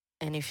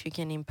 And if you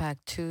can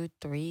impact two,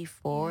 three,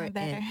 four, Even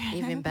better. and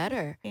even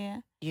better,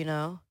 Yeah. you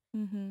know,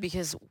 Mhm.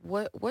 because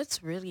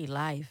what's really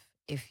life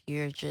if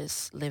you're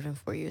just living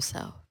for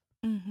yourself?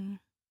 Mhm.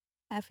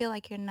 I feel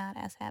like you're not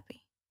as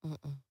happy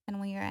Mm-mm. and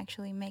when you're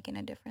actually making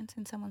a difference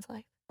in someone's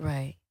life.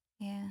 Right.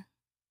 Yeah.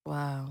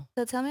 Wow.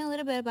 So tell me a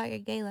little bit about your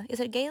gala. Is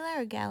it gala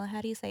or gala?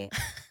 How do you say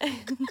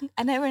it?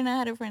 I never know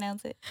how to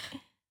pronounce it.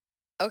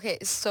 Okay,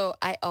 so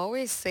I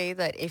always say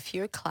that if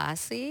you're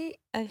classy,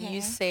 you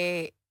Okay.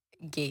 say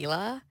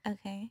gala.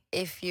 Okay.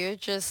 If you're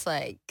just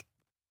like,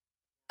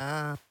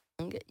 uh,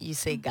 you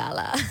say Mhm.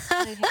 gala.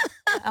 Okay.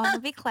 I want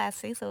to be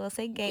classy, so we'll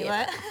say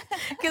gala. Gala.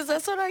 Because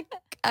that's what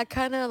I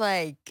kind of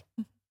like,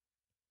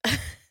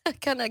 I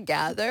kind of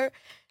gather.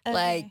 Okay.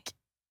 Like,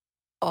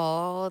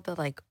 all the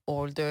like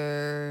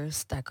older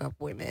stuck up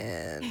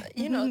women,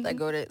 that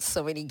go to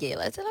so many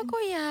galas. They're like,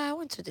 oh yeah, I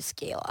went to this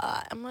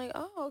gala. I'm like,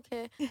 oh,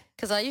 okay.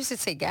 Because I used to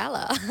say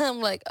gala.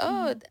 I'm like,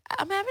 oh, Mhm.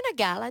 I'm having a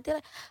gala. They're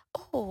like,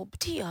 oh,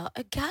 Tia,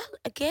 a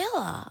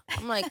gala.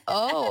 I'm like,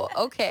 oh,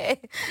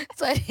 okay.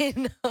 So I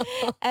didn't know.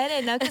 I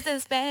didn't know because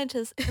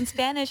in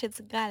Spanish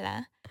it's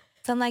gala.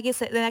 So I'm like,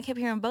 then I kept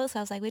hearing both. So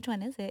I was like, which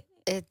one is it?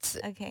 It's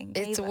Okay,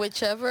 it's gala.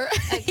 whichever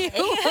you Okay.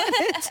 want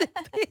it to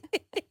be.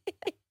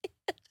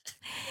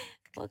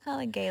 We'll call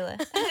it gala.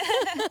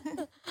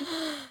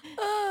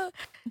 Uh,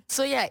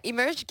 so yeah,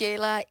 Emerge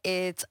Gala,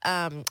 it's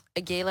a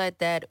gala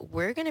that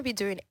we're gonna be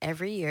doing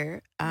every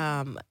year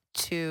Mhm.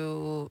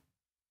 to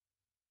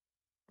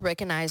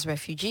recognize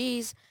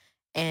refugees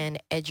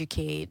and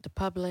educate the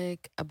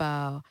public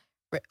about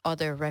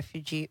other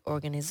refugee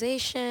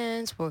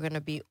organizations. We're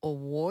gonna be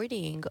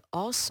awarding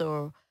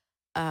also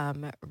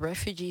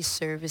refugee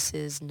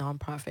services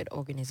nonprofit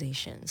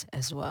organizations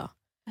as well.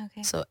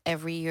 Okay. So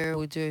every year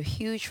we do a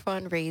huge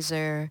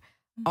fundraiser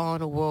Mhm.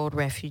 on World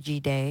Refugee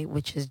Day,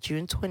 which is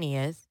June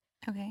 20th.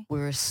 Okay. We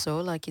were so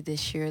lucky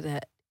this year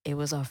that it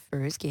was our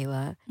first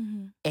gala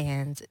Mhm.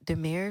 and the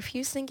mayor of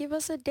Houston gave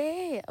us a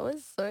day. I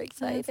was so Oh, that's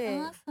excited.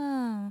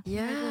 awesome.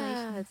 Yeah,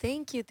 Congratulations.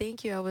 thank you.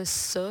 Thank you. I was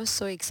so,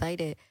 so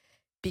excited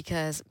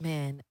because,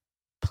 man,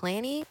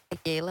 planning a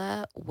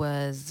gala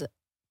was,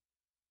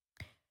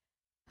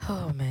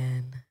 oh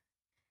man.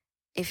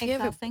 If you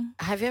ever, Exhausting?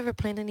 have you ever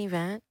planned an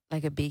event,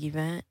 like a big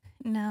event?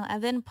 No,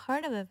 I've been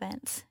part of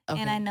events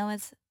and I Okay. know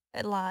it's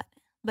a lot,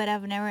 but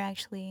I've never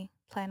actually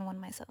planned one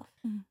myself.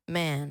 Mhm.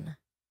 Man,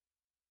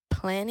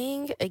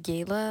 planning a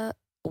gala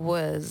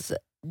was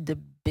the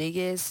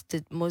biggest,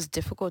 the most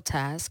difficult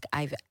task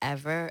I've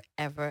ever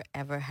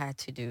had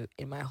to do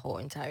in my whole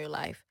entire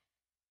life.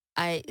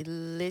 I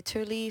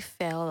literally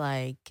felt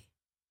like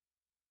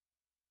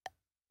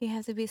You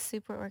have to be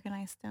super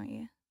organized, don't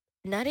you?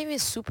 not even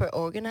super Yeah.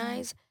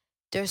 organized.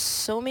 There's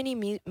so many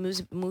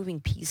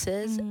moving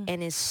pieces, Mm,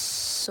 and it's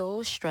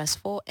so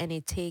stressful, and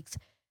it takes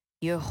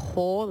your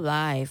whole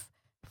life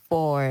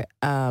for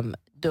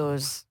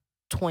those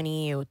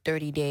 20 or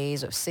 30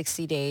 days or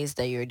 60 days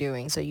that you're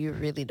doing. So you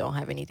really don't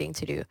have anything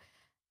to do.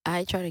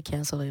 I tried to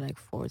cancel it like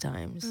 4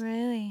 times.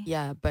 really?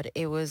 Yeah, but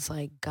it was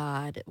like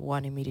God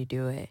wanted me to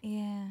do it.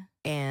 Yeah.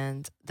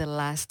 And the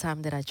last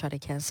time that I tried to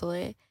cancel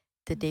it,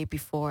 the Mm, day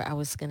before I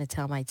was gonna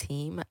tell my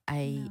team,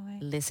 I no way.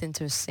 listened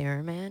to a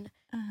sermon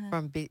Uh-huh.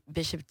 from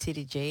Bishop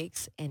T.D.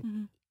 Jakes, and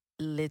Mhm.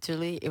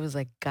 literally it was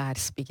like God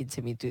speaking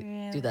to me to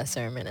do that Really?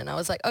 sermon, and I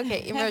was like,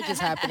 okay, emerge is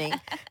happening.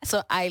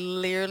 So I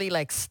literally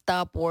like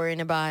stopped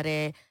worrying about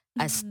it.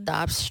 I Mhm.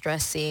 stopped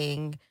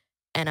stressing,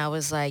 and I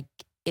was like,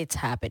 it's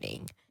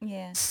happening.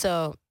 Yeah.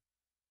 So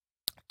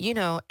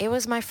it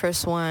was my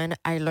first one.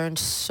 I learned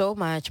so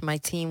much. My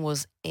team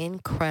was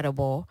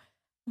incredible.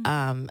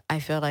 Mhm. I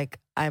feel like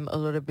I'm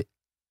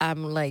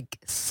like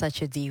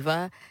such a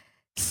diva.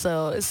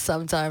 So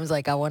sometimes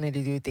like I wanted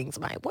to do things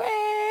my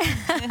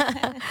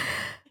way.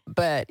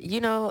 But you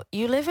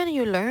live and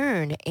you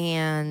learn,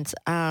 and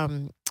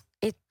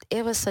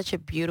it was such a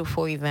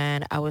beautiful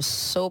event. I was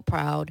so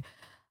proud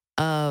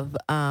of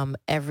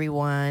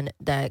everyone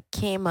that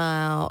came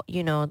out,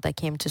 that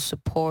came to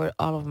support.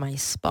 All of my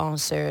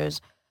sponsors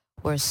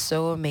were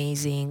so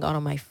amazing. All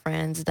of my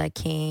friends that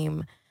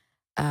came,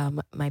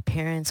 my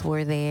parents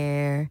were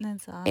there.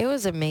 That's It awesome.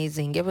 was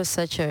amazing. It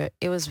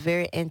was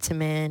very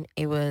intimate.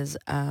 It was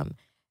a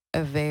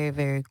very,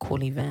 very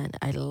cool event.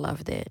 I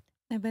loved it.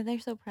 I bet they're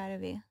so proud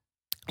of you.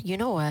 You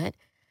know what?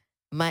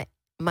 My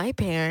my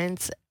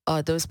parents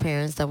are those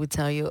parents that would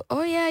tell you,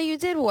 "Oh yeah, you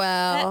did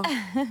well."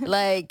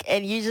 Like,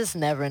 and you just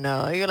never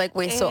know. You're like,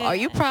 "Wait, so are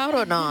you Yeah. proud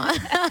or not?"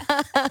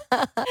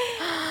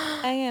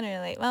 I can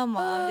relate. My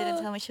mom didn't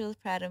Oh. tell me she was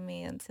proud of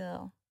me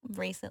until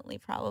recently,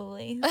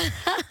 probably.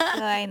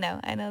 So I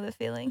know. I know the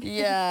feeling.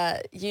 Yeah,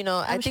 I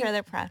I'm sure think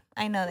they're proud.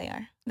 I know they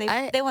are. They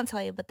I they won't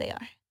tell you, but they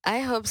are.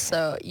 I hope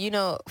Yeah.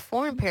 so.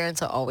 Foreign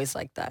parents are always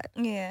like that.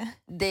 Yeah.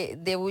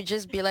 They would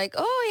just be like,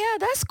 "Oh yeah,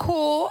 that's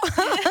cool,"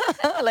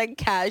 like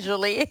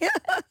casually,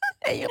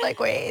 and you're like,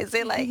 "Wait, is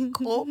it like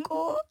cool,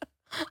 cool?"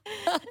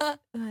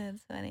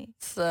 That's funny.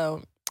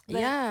 So But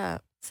yeah.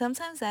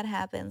 sometimes that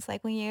happens.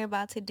 Like when you're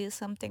about to do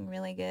something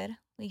really good,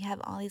 we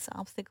have all these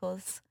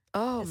obstacles.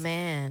 Oh Just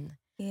man.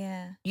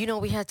 yeah.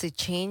 We had to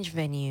change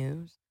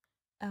venues.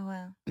 Oh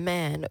wow.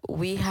 Man,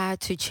 we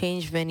had to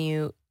change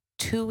venue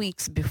 2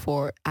 weeks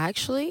before.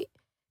 Actually,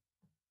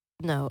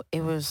 no,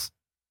 it was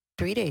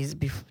 3 days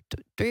before,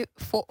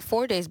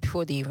 4 days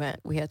before the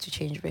event. We had to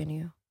change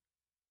venue.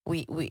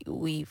 We Oh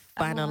wow.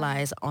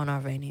 finalized on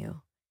our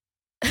venue.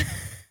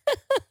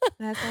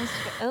 That sounds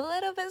a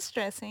little bit It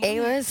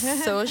stressing. was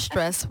so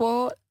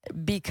stressful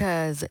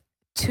because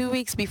 2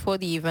 weeks before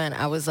the event,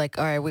 I was like,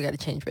 all right, we got to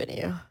change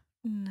venue.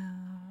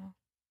 No.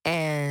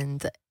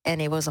 And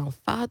it was on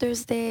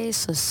Father's Day,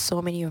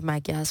 so many of my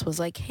guests was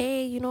like,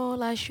 hey,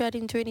 last year I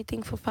didn't do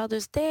anything for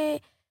Father's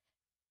Day.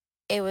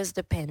 It was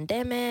the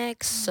pandemic,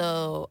 Mhm.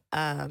 so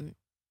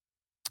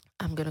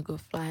I'm gonna go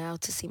fly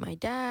out to see my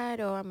dad,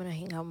 or I'm gonna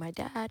hang out with my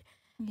dad.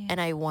 Yeah.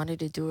 And I wanted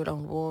to do it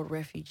on World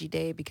Refugee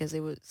Day because it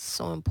was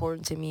so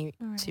important to me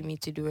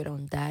Right. to do it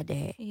on that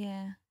day.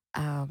 Yeah.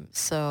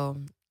 So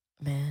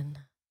man,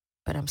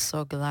 but I'm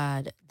so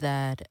glad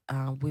that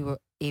we were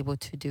able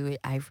to do it.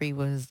 Ivory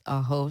was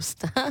our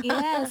host.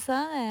 Yeah, I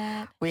saw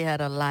that. We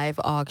had a live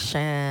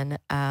auction.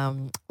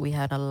 We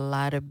had a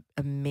lot of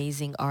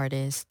amazing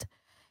artists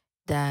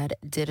that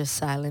did a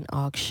silent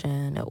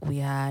auction. We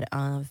had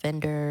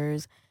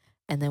vendors,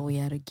 and then we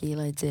had a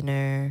gala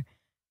dinner,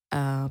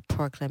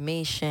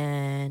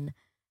 proclamation.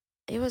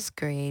 It was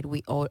great.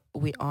 We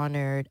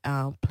honored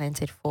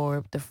Planted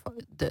for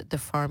the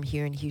farm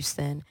here in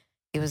Houston.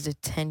 It was the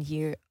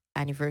 10-year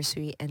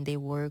anniversary, and they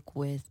work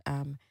with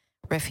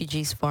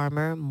refugees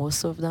farmer,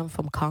 most of them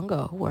from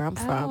Congo, where I'm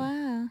Oh from.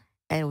 wow.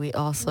 And we Really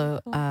also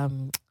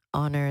cool.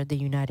 honor the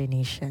United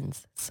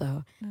Nations.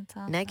 So That's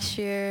next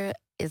awesome. year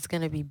it's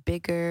gonna be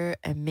bigger,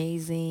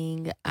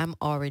 amazing. I'm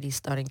already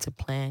starting to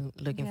plan,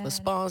 looking for Good.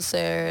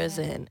 sponsors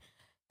Yeah. and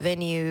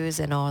venues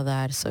and all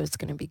that. So it's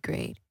gonna be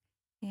great.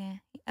 Yeah.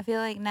 I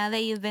feel like now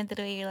that you've been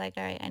through it, you're like,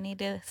 all right, I need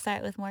to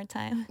start with more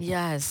time.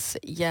 Yes,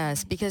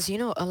 yes, Yeah. because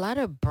a lot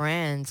of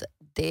brands,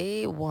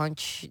 they want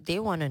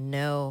to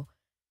know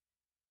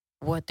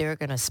what they're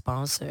going to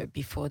sponsor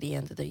before the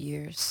end of the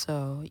year.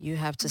 So you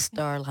have to Okay.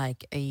 start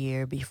like a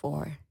year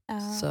before. Oh,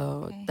 So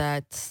okay.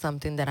 that's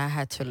something that I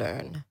had to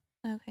learn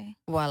Okay.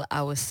 while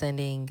I was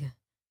sending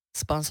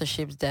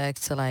sponsorships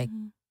decks to like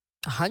Hmm.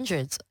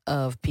 hundreds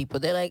of people.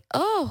 They're like,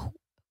 "Oh,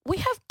 we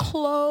have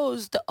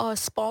closed our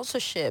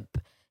sponsorship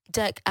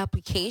deck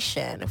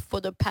application for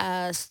the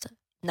past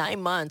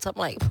 9 months. I'm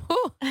like,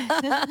 whew.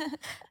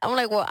 I'm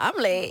like, well, I'm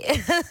late.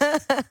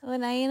 Well,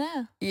 now you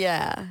know.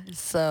 Yeah.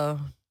 So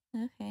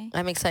Okay.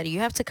 I'm excited. You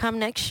have to come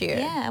next year.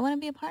 Yeah, I want to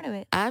be a part of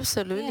it.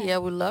 Absolutely. Yeah. I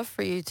would love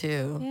for you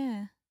to.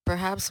 Yeah.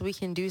 Perhaps we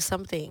can do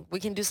something. We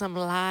can do some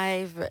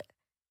live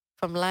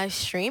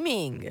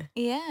streaming.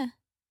 Yeah.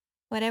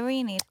 Whatever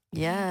you need.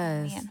 You can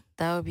count me Yes. in.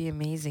 That would be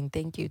amazing.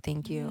 Thank you.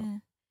 Thank you. Yeah.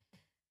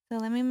 So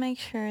let me make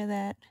sure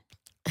that.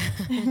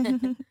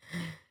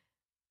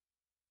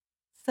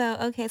 So,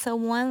 okay. So,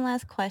 one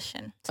last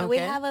question. So, we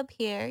Okay. have up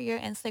here your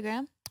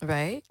Instagram,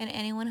 Right? and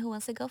anyone who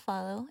wants to go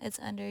follow, it's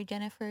under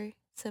Jennifer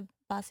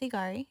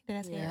Sebasigari. Did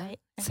I say it Yeah. right?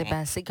 Okay.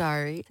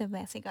 Sebasigari,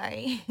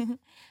 Sebasigari.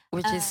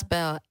 which is uh,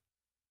 spelled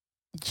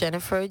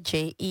Jennifer,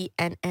 Jennifer.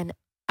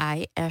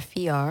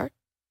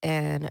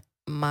 And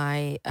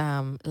my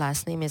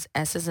last name is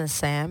S as in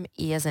Sam,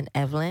 E as in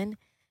Evelyn,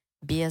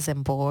 B as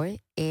in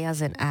boy, A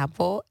as in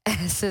apple,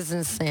 S as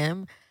in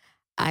Sam,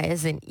 I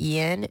as in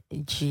Ian,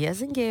 G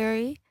as in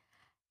Gary,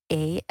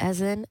 A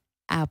as in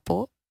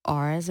apple,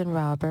 R as in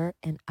Robert,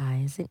 and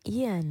I as in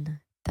Ian.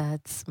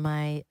 That's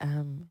my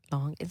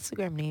long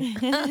Instagram name.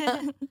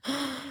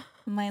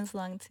 Mine's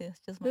long too. It's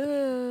just my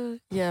name.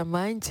 Yeah,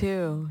 mine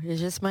too. It's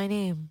just my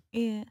name.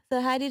 Yeah. So,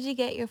 how did you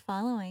get your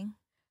following?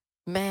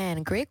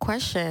 Man, great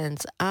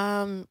questions.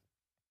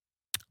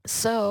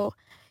 So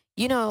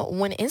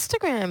when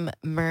Instagram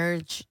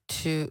merged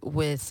to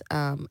with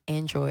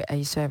Android, I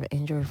used to have an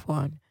Android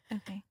phone.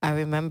 Okay. I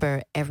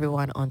remember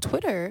everyone on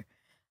Twitter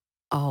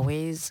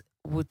always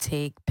would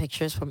take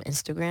pictures from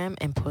Instagram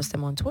and post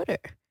them on Twitter.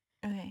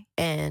 Okay.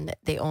 And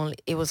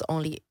it was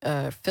only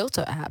a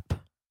filter app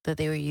that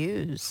they would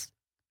use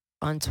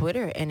on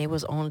Twitter, and it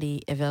was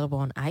only available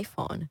on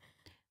iPhone.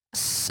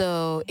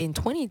 So Okay. in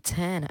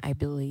 2010, I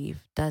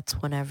believe that's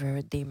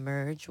whenever they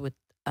merged with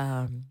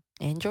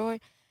Android.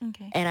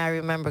 Okay. And I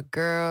remember,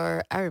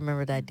 girl, I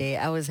remember that day.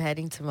 I was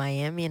heading to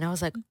Miami and I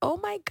was like, oh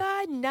my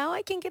God, now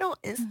I can get on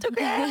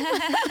Instagram.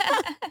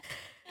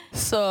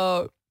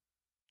 So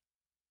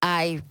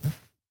I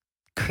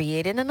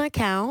created an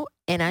account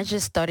and I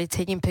just started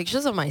taking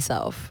pictures of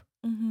myself.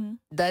 Mm-hmm.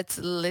 That's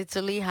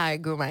literally how I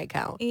grew my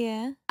account.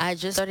 Yeah. I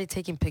just started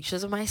taking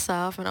pictures of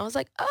myself and I was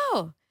like,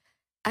 oh,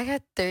 I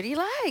got 30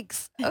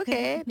 likes.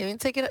 Okay, let me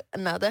take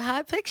another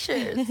hot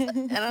pictures.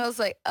 And I was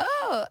like,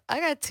 oh, I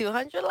got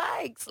 200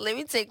 likes. Let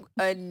me take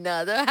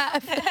another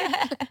hot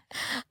picture.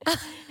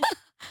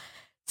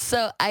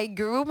 So I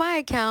grew my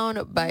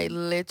account by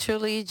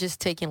literally just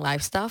taking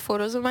lifestyle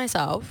photos of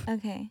myself,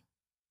 Okay.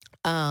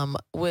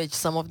 which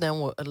some of them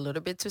were a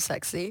little bit too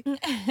sexy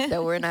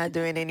that we're not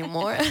doing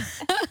anymore.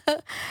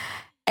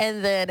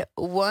 And then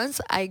once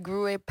I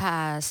grew it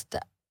past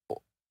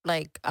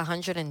like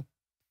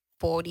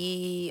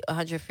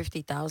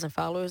 150,000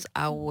 followers,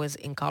 I was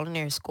in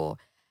culinary school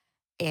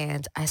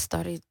and I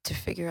started to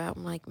figure out,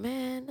 I'm like,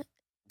 man,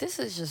 this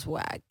is just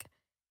whack.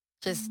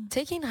 Just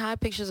taking hot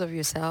pictures of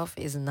yourself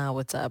is not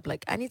what's up.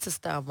 Like, I need to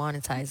start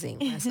monetizing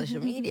my social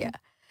media.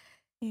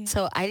 Yeah.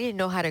 So I didn't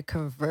know how to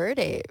convert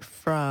it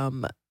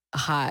from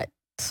hot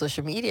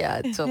social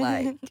media to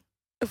like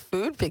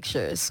food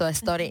pictures. So I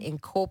started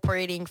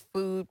incorporating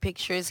food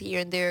pictures here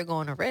and there,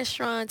 going to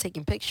restaurants,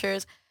 taking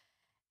pictures.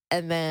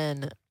 And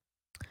then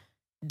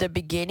the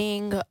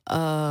beginning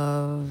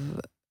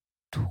of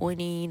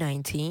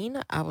 2019,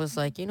 I was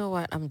like, you know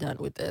what? I'm done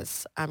with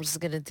this. I'm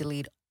just going to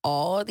delete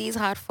all these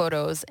hot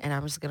photos and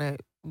I'm just going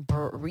to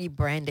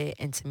rebrand it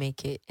and to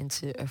make it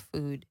into a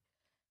food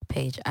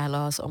page. I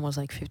lost almost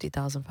like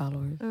 50,000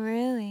 followers.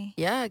 Really?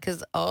 Yeah,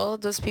 because all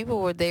those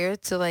people were there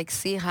to like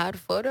see hot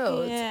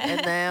photos. Yeah.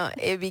 And now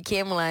it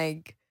became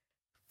like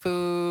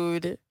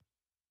food,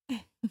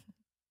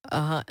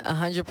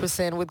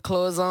 100% with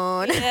clothes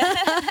on.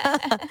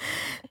 Yeah.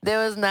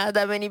 There was not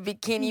that many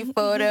bikini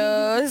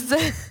photos.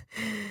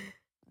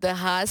 The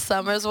hot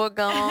summers were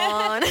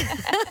gone.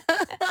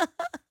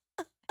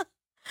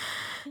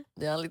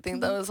 The only thing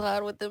that was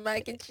hot was the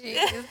mac and cheese.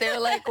 They were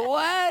like,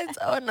 what?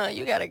 Oh no,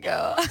 you gotta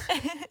go.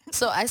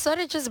 So I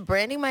started just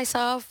branding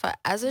myself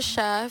as a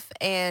chef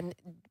and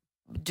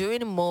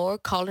doing more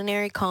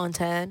culinary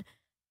content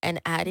and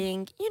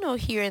adding,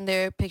 here and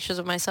there pictures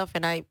of myself.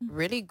 And I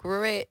really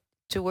grew it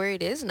to where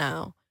it is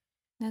now,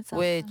 That's awesome.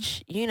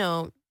 which,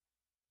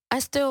 I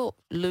still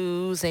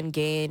lose and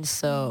gain.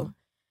 So,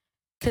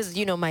 because,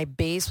 my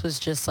base was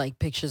just like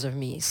pictures of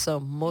me. So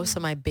most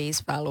of my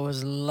base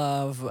followers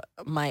love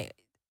my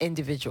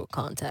individual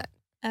content.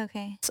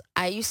 Okay. So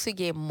I used to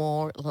get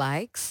more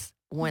likes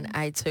when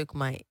I took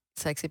my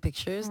sexy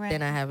pictures Right,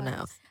 than I of have now.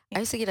 course. I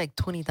used to get like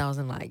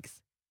 20,000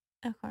 likes.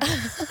 Of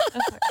course. Of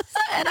course.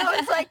 And I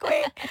was like,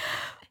 wait,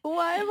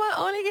 why am I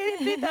only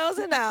getting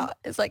 3,000 now?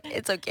 It's like,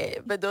 it's okay.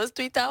 But those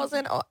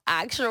 3,000 are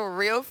actual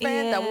real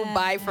fans that will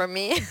buy from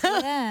me.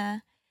 Yeah.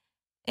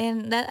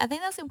 And I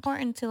think that's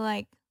important to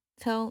like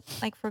tell,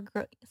 like for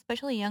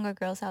especially younger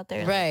girls out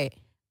there. Right.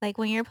 Like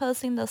when you're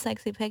posting those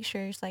sexy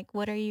pictures, like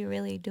what are you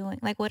really doing?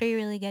 Like what are you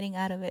really getting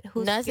out of it?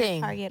 Who's your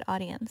Nothing. target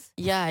audience?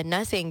 Yeah,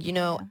 nothing,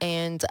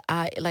 and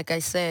like I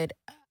said,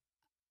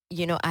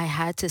 I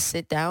had to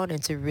sit down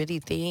and to really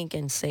think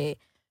and say,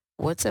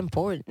 what's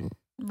important?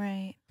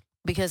 Right.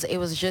 Because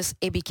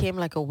it became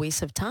like a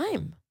waste of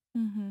time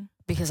Mhm.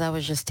 because I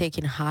was just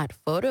taking hot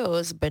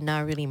photos, but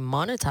not really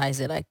monetize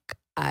it like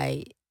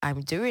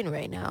I'm doing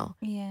right now.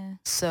 Yeah.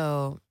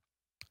 So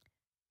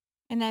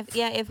And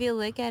if you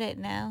look at it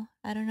now,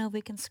 I don't know if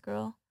we can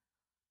scroll,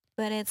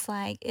 but it's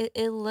like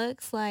it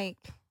looks like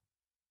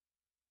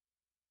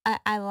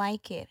I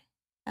like it.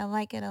 I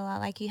like it a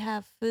lot. Like you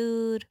have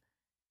food.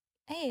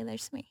 Hey,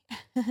 there's me.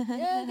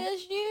 yeah,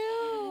 that's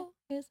you.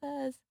 Here's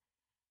us.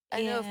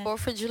 I know Yeah.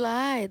 4th of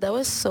July. That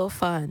was so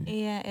fun.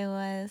 Yeah, it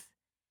was.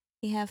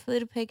 You have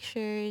food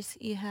pictures,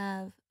 you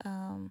have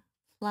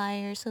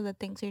flyers of the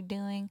things you're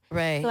doing. So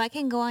Right. I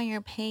can go on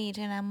your page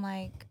and I'm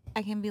like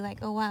I can be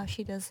like, "Oh wow,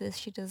 she does this,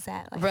 she does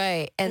that." Like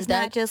Right. it's And not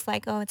that just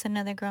like, "Oh, it's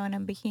another girl in a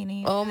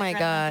bikini, oh another my girl in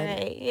god.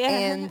 lingerie." Yeah.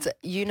 And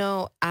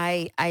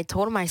I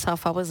told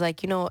myself I was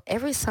like,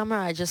 every summer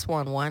I just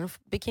want one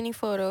bikini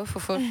photo for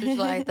 4th of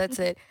July. That's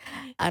it.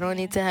 I don't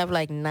need Yeah. to have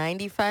like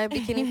 95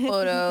 bikini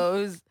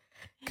photos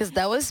cuz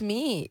that was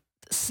me.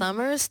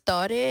 Summer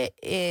started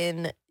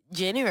in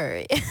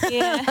January.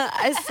 Yeah.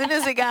 As soon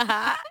as it got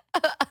hot.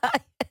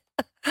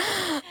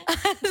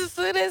 As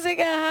soon as it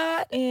got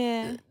hot,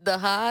 Yeah. the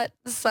hot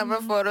summer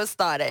Mhm. photo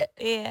started.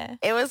 Yeah.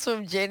 It was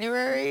from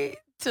January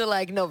to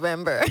like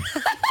November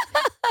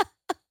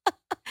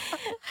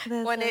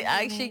That's when it so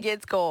actually funny.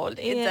 gets cold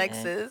in Yeah.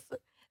 Texas.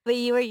 But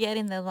you were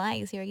getting the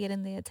likes, you were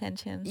getting the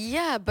attention.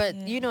 Yeah, but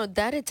Yeah.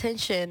 that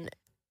attention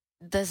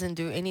doesn't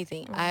do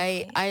anything. I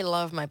Right. I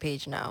love my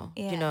page now.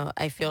 Yeah.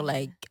 I feel Yeah.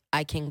 like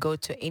I can go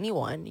to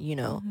anyone.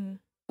 Mhm.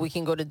 We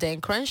can go to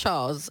Dan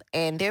Crenshaw's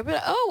and they'll be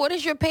like, "Oh, what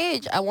is your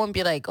page?" I won't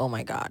be like, "Oh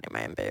my god, am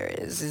I embarrassed?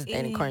 This is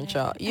Danny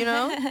Crenshaw," Yeah. you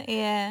know?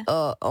 Yeah.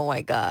 Oh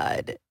my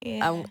god. I'm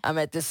Yeah. I'm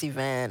at this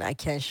event. I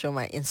can't show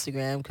my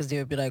Instagram because they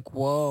would be like,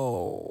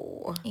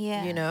 "Whoa," you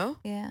Yeah. know?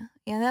 Yeah.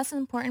 Yeah, that's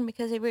important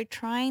because if you're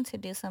trying to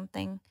do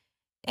something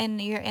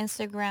and your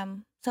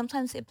Instagram,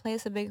 sometimes it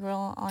plays a big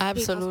role on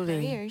people's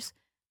Absolutely. careers.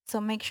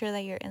 So make sure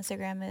that your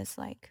Instagram is It's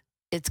like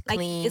it's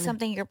clean.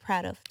 something you're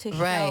proud of to show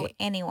Right.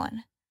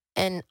 anyone.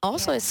 And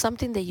also it's Yeah.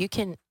 something that you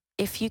can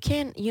if you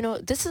can,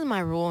 this is my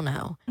rule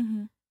now.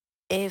 Mhm.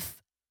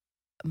 If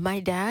my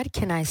dad,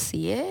 can I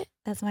see it?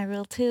 That's my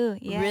rule too.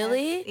 Yes.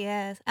 Really?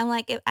 Yes. I'm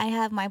like if I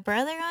have my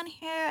brother on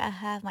here, I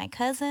have my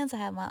cousins, I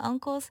have my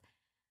uncles.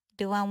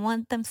 Do I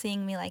want them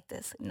seeing me like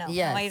this? No. No,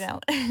 I Yes.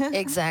 don't.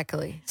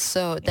 Exactly.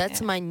 So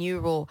that's Yeah. my new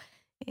rule.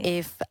 Yeah.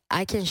 If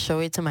I can show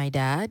it to my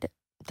dad,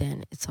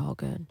 then it's all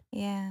good.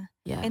 Yeah.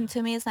 Yeah. And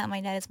to me, it's not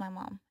my dad, it's my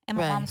mom. And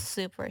my mom's Right.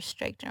 super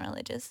strict and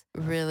religious.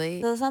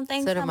 Really? So some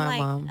things So did I'm my like,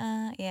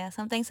 mom. yeah,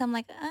 some things I'm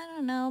like, I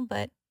don't know,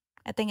 but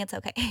I think it's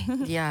okay.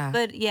 Yeah.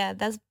 But yeah,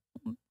 that's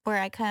where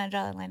I kind of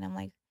draw the line. I'm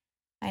like,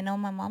 I know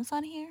my mom's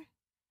on here.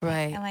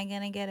 Right. Am I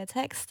gonna get a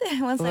text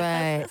once I post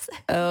Right. this?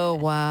 Oh,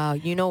 wow.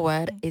 You know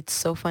what? Yeah. It's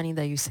so funny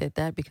that you said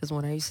that because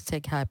when I used to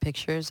take hot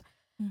pictures,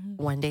 Hmm.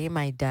 one day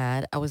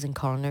I was in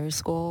culinary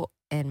school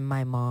and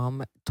my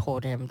mom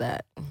told him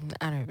that,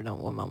 I don't even know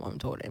what my mom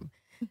told him.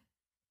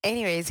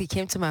 Anyways, he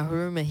came to my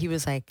room and he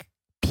was like,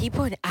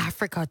 "People in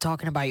Africa are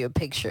talking about your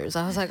pictures."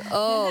 I was like,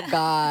 "Oh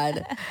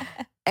God."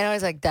 And I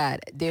was like, "Dad,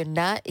 they're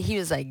not." He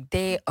was like,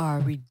 "They are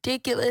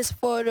ridiculous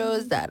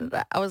photos."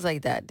 That I was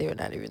like, "Dad, they're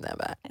not even that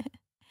bad."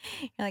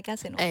 You're like, I've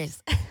seen And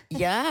worse.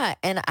 yeah,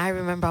 and I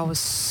remember I was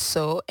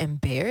so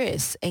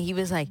embarrassed. And he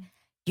was like,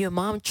 "Your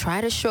mom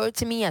tried to show it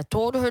to me. I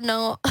told her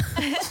no."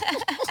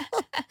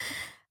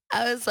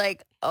 I was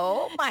like,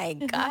 "Oh my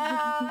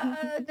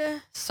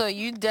God." So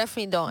you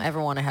definitely don't ever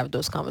want to have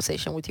those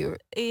conversations with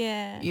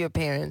Yeah. your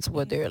parents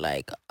where Yeah. they're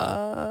like,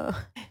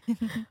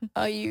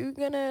 are you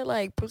gonna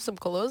like put some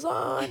clothes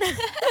on?"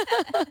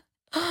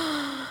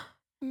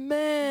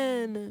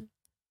 Man.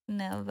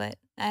 No, but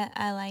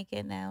I like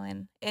it now,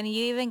 and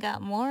you even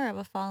got more of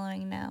a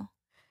following now.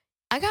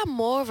 I got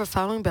more of a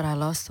following, but I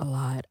lost a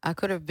lot. I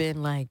could have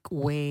been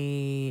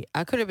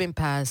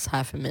past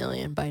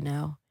 500,000 by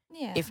now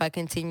Yeah. if I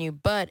continue.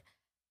 But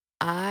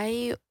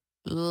I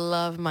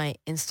love my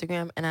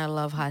Instagram and I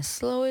love how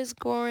slow it's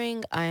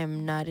growing. I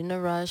am not in a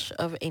rush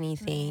of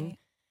anything. Right.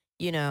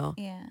 You know,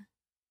 Yeah.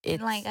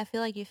 And like it's I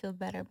feel like you feel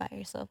better about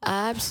yourself as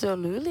well.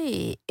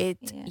 absolutely,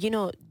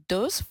 Yeah.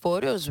 those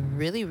photos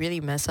really, really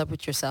mess up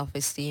with your self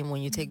esteem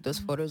when you take those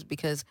Mhm. photos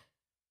because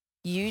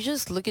you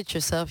just look at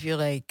yourself, you're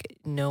like,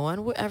 no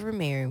one will ever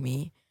marry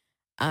me.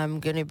 I'm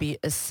going to be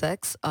a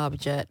sex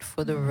object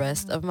for the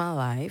rest Mhm. of my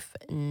life.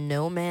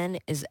 No man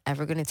is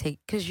ever going to take,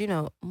 because,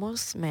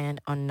 most men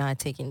are not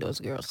taking those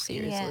girls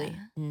seriously.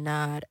 Yeah.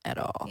 Not at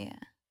all. Yeah.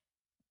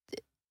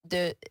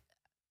 The,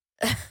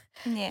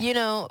 Yeah.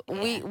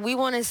 we, Yeah. we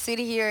want to sit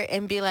here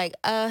and be like,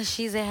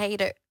 she's a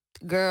hater.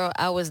 Girl,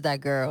 I was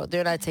that girl.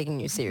 They're not taking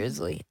you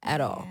seriously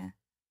at all.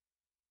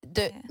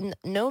 Yeah. Yeah.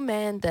 No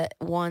man that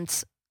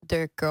wants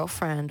their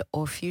girlfriend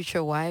or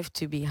future wife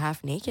to be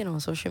half naked on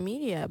social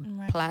media,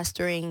 Right.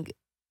 plastering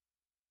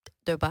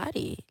their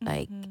body.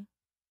 Like, Mhm.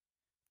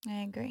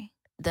 I agree.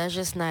 that's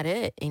just not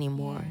it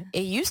anymore.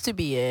 Yeah. It used to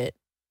be it,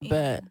 Yeah.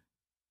 but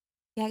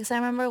Yeah, because I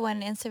remember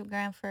when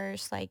Instagram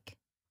first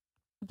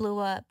blew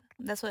up.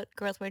 that's what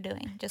girls were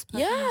doing, just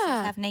posting themselves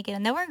Yeah. half naked,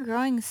 and they were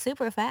growing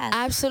super fast.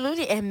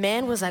 Absolutely. And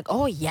man was Yeah. like,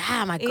 oh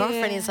yeah, my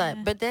girlfriend is like,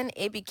 Yeah. but then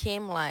it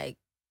became like,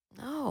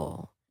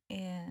 no.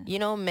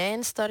 Yeah.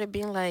 Men started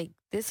being like,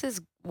 this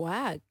is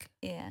whack.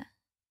 Yeah.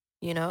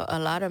 A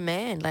lot of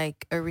men,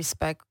 like a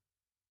Respectable.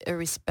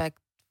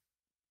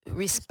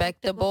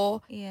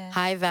 respectable, Yeah.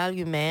 high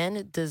value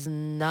man does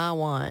not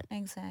want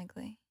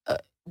Exactly.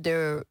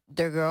 their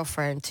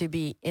girlfriend to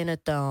be in a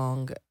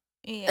thong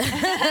Yeah.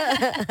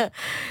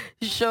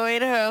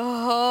 showing her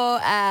whole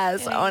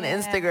ass on Yeah.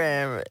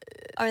 Instagram.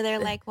 Or they're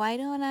like, "Why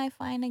don't I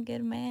find a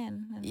good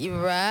man?" And it's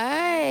like,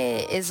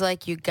 Right. "Girl." It's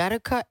like you gotta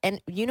cut.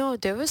 And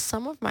there was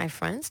some of my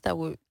friends that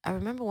would, I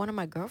remember one of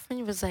my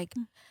girlfriends was like,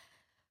 Mm.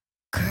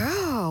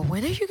 girl,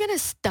 when are you gonna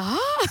stop?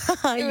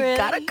 You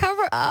gotta Really?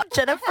 cover up,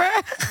 Jennifer.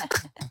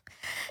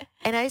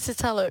 And I used to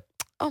tell her,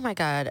 oh my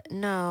God,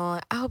 no,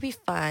 I'll be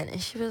fine.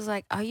 And she was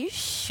like, are you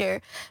sure?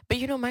 But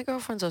my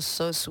girlfriends are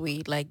so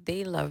sweet. Like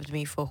they loved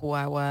me for who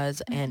I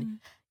was. And,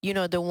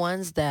 Mhm. the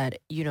ones that,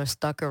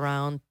 stuck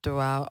around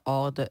throughout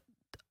all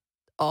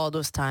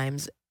those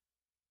times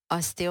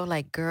are still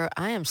like, girl,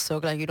 I am so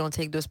glad you don't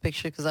take those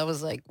pictures because I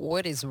was like,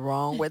 what is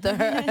wrong with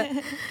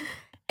her?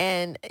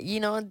 And,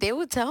 they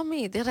would tell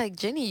me, they're like,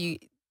 Jenny,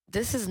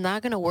 this is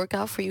not going to work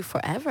out for you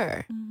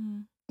forever,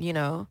 Mhm. you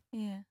know?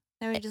 Yeah.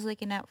 They were just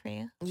looking out for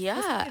you. That's Yeah,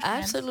 good friends.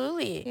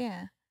 absolutely.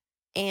 Yeah.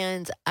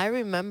 And I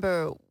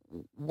remember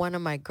one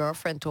of my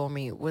girlfriend told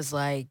me was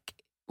like,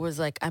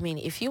 I mean,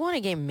 if you want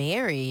to get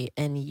married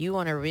and you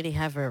want to really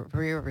have a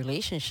real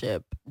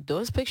relationship,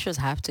 those pictures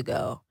have to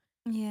go.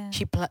 Yeah.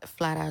 She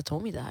flat out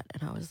told me that,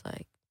 and I was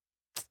like,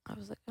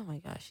 oh my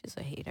gosh, she's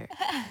a hater.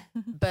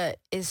 But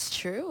it's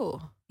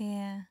true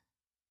Yeah.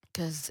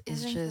 because I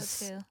it's think so just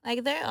too.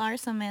 Like there are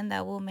some men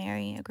that will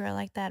marry a girl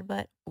like that,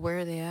 but where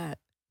are they at?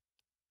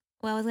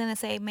 well, I was gonna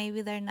say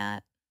maybe they're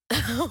not.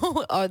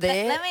 Are Let,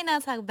 they? let me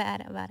not talk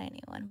bad about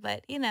anyone,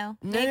 but No,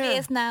 maybe no.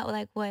 it's not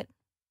like what,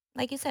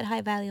 like you said,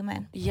 high value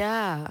men.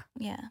 Yeah.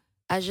 Yeah.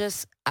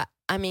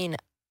 I mean,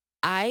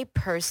 I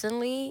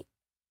personally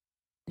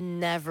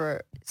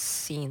never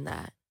seen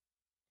that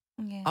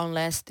Yeah.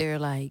 unless they're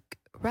like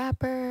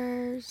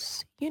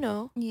rappers,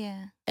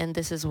 Yeah. and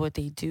this is what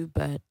they do,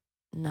 but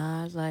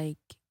not like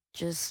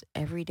just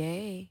every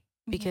day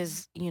Yeah.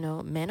 because,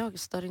 men are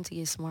starting to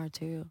get smart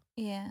too.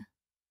 Yeah.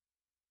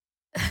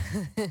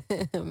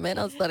 Men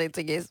are starting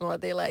to get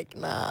smart. They're like,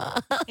 nah.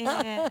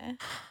 Yeah.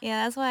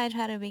 Yeah, that's why I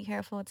try to be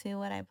careful too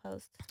what I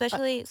post,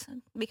 especially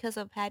because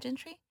of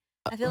pageantry.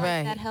 I feel like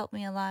that Right, helped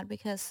me a lot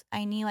because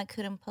I knew I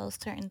couldn't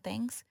post certain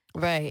things,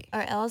 right.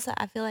 or else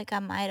I feel like I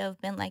might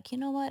have been like, you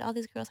know what, all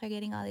these girls are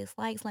getting all these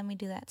likes, let me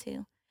do that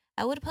too.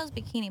 I would post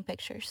bikini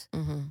pictures,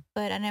 Hmm.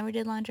 but I never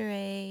did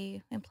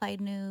lingerie,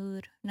 implied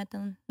nude,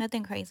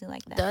 nothing crazy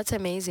like that. That's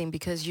amazing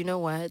because you know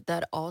what?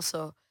 That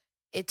also,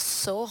 it's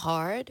so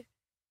hard.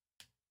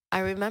 I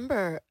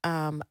remember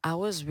I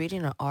was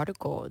reading an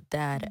article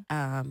that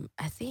Mhm.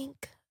 I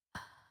think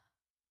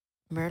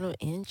Merlo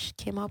Inch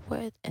came up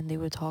with, and they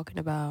were talking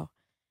about.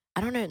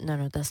 I don't know. No,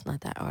 no, that's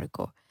not that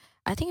article.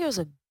 I think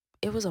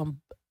it was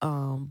on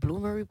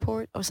Bloomer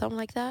Report or something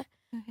like that.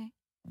 Okay.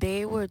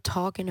 They were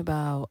talking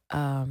about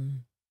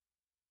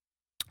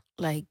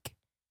like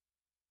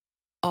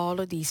all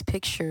of these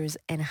pictures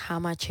and how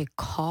much it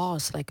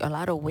costs. Like a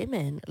lot of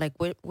women, like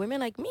women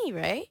like me,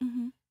 right?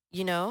 Mhm.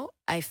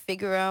 I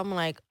figure out, I'm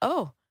like,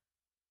 oh,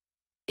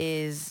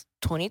 is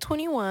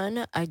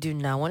 2021. I do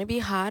not want to be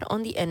hot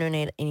on the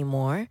internet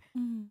anymore.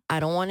 Mhm. I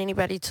don't want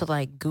anybody to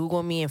like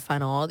Google me and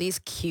find all these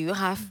cute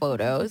hot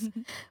photos,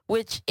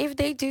 which if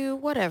they do,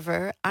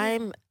 whatever.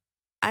 Yeah.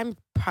 I'm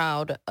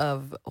proud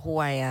of who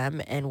I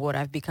am and what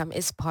I've become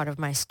is part of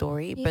my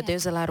story. But Yeah.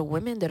 there's a lot of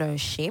women that are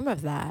ashamed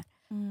of that.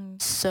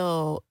 Mm.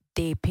 So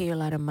they pay a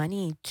lot of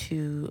money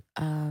to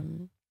Yeah.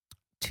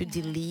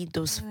 delete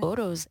those Do it.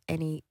 photos,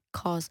 and it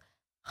costs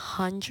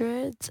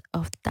hundreds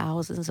of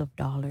thousands of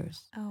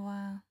dollars. Oh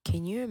wow.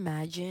 Can you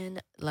imagine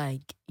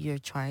like you're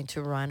trying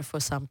to run for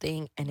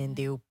something and then Yeah.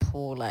 they'll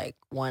pull like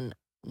one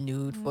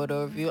nude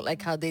photo of you, like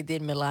Mm. how they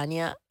did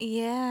Melania?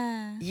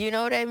 Yeah. You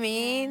know what I Yeah.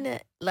 mean?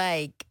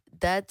 Like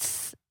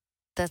that's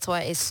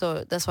why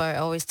I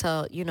always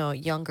tell,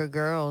 younger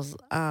girls,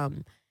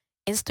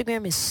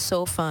 Instagram is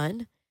so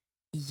fun.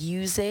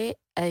 Use it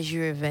as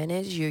your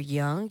advantage. You're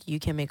young, you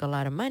can make a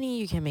lot of money,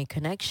 you can make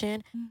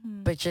connection,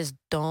 Mhm. but just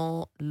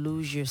don't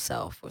lose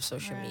yourself with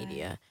social Right.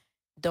 media.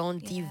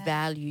 Don't Yeah.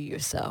 devalue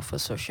yourself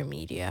with social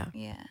media.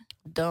 Yeah.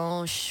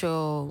 Don't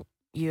show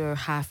your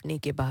half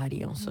naked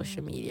body on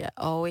social Mhm. media.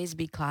 Always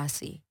be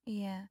classy.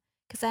 Yeah.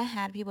 Cause I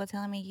had people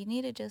telling me you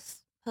need to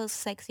just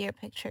post sexier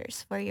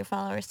pictures for your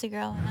followers to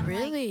grow, and I'm like,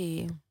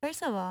 Really?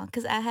 first of all,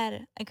 cause I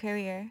had a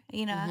career, I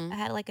Mm-hmm.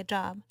 had like a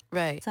job,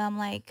 Right. so I'm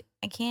like,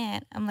 I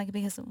can't. I'm like,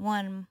 because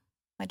one,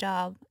 my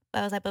job.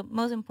 I was like, but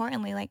most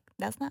importantly, like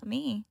that's not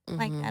me.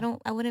 Like Mm-hmm.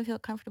 I wouldn't feel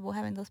comfortable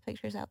having those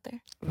pictures out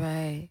there.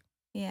 Right.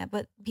 Yeah,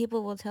 but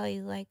people will tell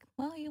you like,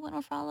 well, you want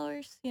more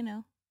followers,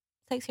 sexier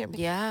pictures.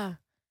 Yeah.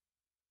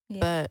 Yeah.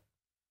 But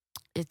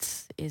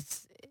it's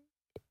it's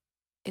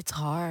it's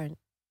hard.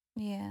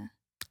 Yeah.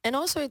 And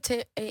also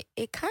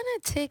it kind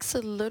of takes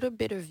a little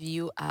bit of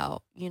you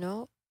out,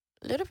 a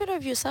little bit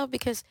of yourself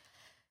because,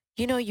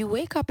 you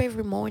wake up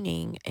every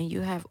morning and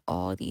you have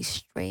all these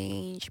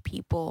strange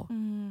people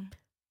Mm.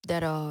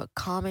 that are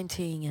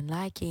commenting and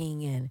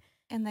liking and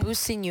And like,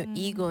 boosting your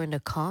ego mhm. in the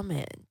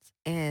comments.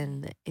 Yeah.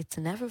 And it's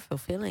never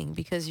fulfilling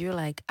because you're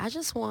like, I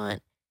just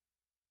want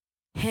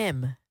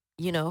him,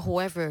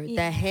 whoever that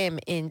Yeah. him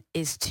in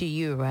is to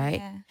you, right?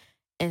 Yeah.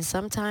 And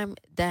sometimes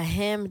that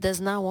him does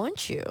not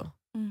want you,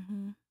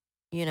 Mhm.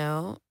 you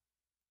know?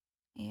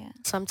 Yeah.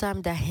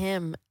 Sometimes that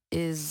him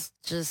is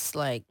just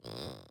like,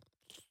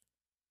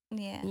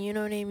 Yeah. you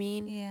know what I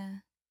mean? Yeah.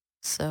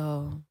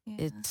 So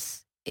Yeah.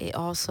 it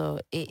also,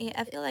 Yeah,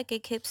 I feel like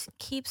it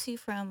keeps you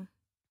from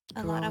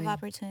a lot of growing.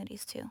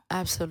 opportunities too.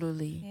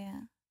 Absolutely.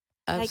 Yeah.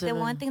 Like the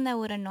one Absolutely. thing that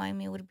would annoy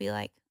me would be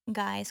like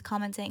guys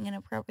commenting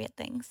inappropriate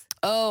things.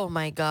 Oh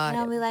my And God.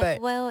 I'll be like,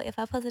 But well, if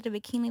I posted a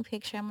bikini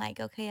picture, I'm like,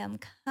 okay, I'm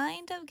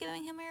kind of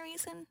giving him a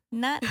reason.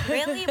 Not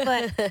really,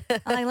 but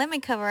I'm like, let me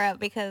cover up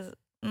because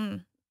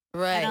mm,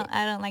 right.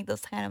 I don't like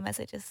those kind of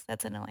messages.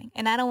 That's annoying.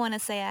 And I don't want to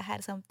say I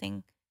had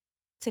something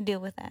to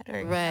do with that, or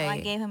I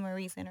Right. gave him a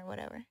reason or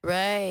whatever.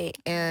 Right.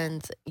 Yeah.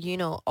 And,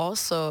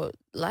 also,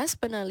 last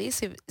but not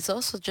least, it's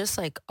also just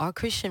like our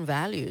Christian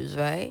values,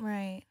 right?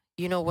 Right.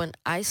 When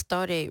I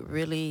started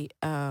really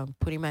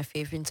putting my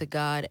faith into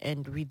God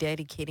and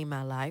rededicating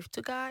my life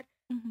to God,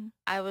 Hmm.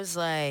 I was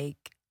like,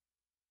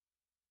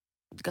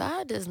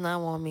 God does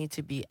not want me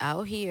to be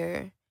out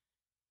here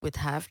with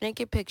half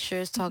naked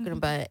pictures talking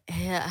about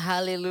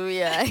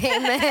hallelujah,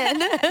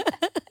 amen.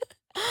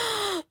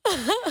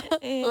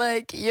 Yeah.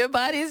 Like your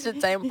body's your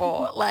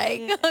temple.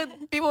 Like Yeah.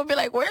 people be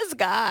like, "Where's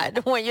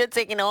God?" when you're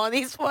taking all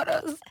these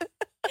photos.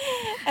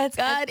 I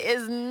God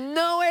is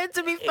nowhere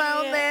to be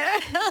found yeah.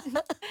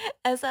 there.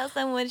 I saw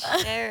someone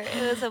share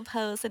it was a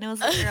post and it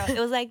was a girl. It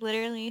was like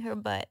literally her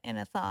butt in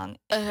a thong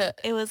and Uh,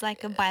 it was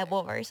like a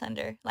Bible verse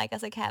under, like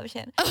as a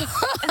caption. And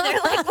they're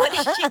like, "What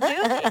is she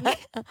doing?"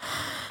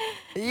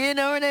 you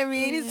know what I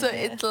mean? So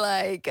Yeah. it's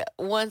like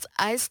once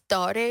I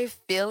started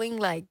feeling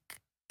like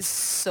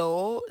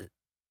so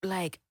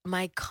like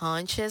my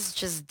conscience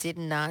just did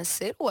not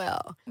sit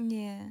well.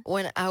 Yeah.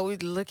 When I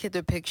would look at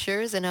the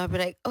pictures and I'd be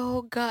like,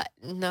 oh God,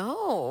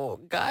 no,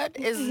 God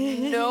is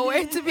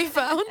nowhere to be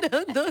found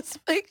on those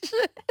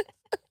pictures.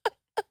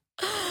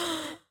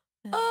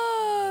 That's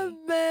Oh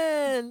funny.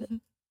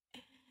 man.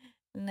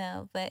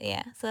 No, but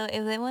yeah. So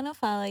if they want to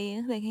follow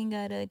you, they can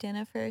go to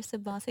Jennifer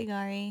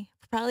Sebasigari.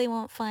 Probably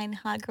won't find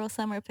hot girl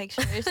summer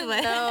pictures,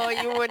 but No,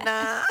 you would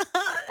not.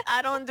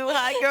 I don't do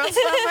hot girl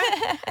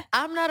summer.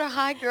 I'm not a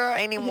hot girl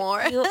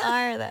anymore. you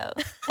are though.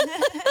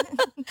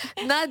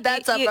 Not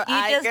that type of You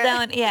hot just girl.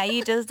 don't. Yeah,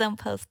 you just don't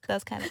post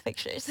those kind of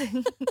pictures.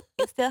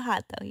 You're still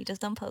hot though. You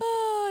just don't post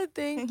Oh, it.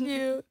 thank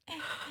you. All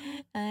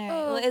right.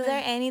 Well, Oh is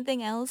there man.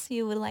 anything else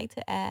you would like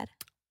to add?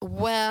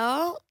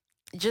 Well,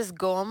 just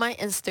go on my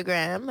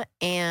Instagram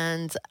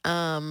and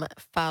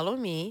follow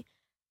me.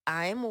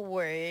 I'm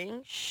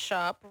wearing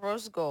Shop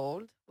Rose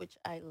Gold, which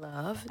I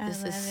love. I This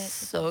is love it. It's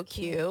so so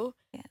cute. cute.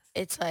 Yes.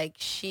 It's like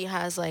she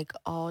has like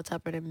all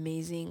type of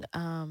amazing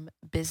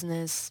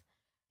business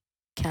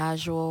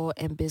casual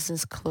and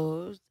business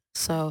clothes.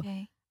 So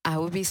Okay. I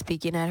will be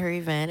speaking at her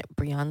event.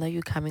 Brianna,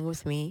 you coming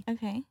with me?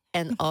 Okay.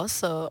 And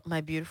also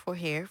my beautiful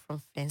hair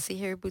from Fancy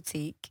Hair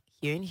Boutique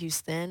here in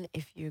Houston.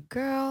 If you're a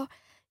girl,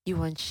 you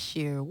want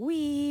your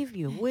weave,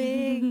 your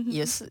wig,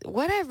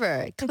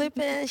 whatever, clip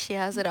in, she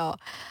has it all.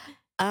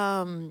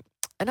 Um,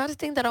 Another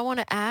thing that I want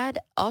to add,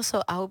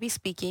 also, I will be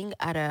speaking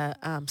at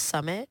a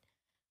summit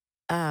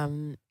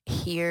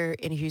here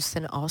in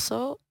Houston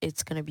also.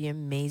 It's going to be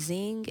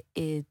amazing.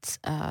 It's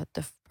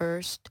the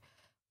first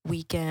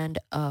weekend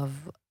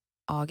of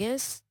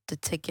August. The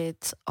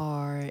tickets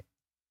are,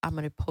 I'm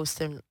going to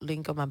post a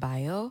link on my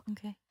bio.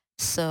 Okay.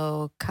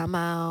 So come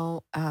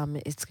out.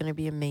 It's going to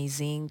be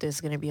amazing.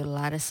 There's going to be a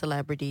lot of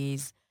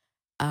celebrities,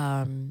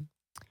 um,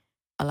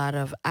 a lot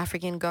of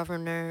African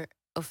governor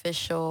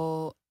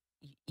official,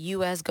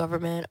 U.S.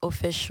 government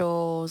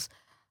officials.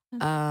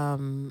 Okay.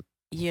 Um,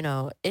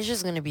 it's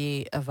just going to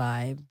be a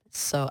vibe.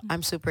 So Mm.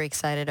 I'm super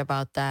excited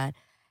about that.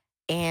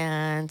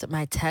 And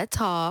my TED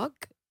Talk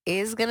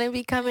is going to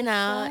be coming I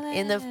saw out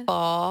in the that.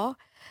 fall.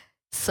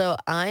 So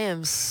I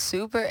am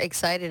super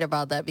excited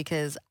about that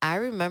because I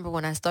remember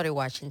when I started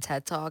watching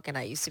TED Talk and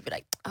I used to be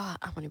like, oh,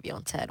 I'm going to be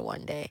on TED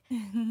one day.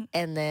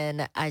 And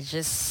then I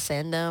just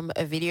send them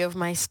a video of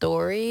my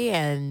story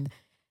and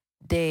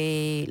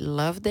they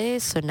loved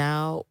it. So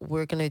now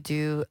we're going to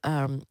do,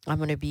 I'm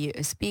going to be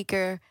a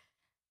speaker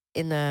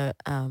in the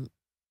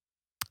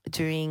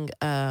during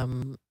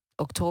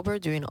October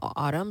during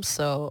autumn.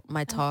 So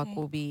my talk Okay.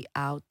 will be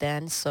out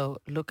then. So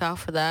look out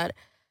for that.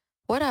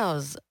 What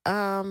else?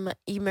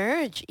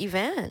 Emerge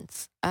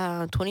events,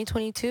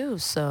 2022.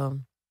 So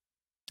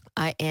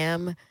I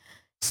am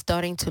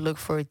starting to look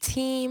for a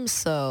team.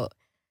 So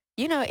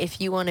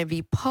if you want to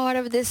be part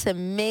of this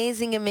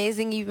amazing,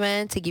 amazing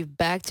event to give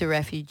back to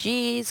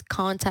refugees,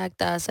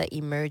 contact us at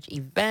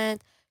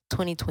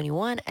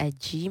emergeevent2021 at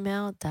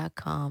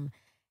gmail.com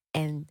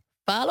and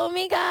Follow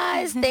me,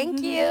 guys.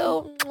 Thank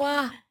you.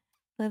 Mwah.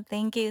 Well,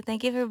 thank you.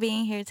 Thank you for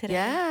being here today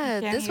and Yeah,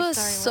 sharing this your was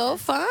story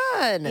with so us.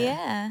 fun.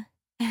 Yeah.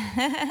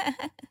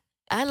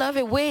 I love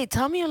it. Wait,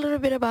 tell me a little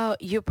bit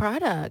about your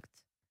product.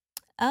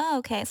 Oh,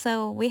 okay.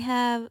 So we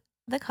have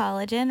the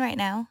collagen right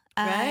now.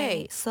 I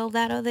Right. sold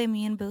out of the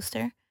immune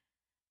booster.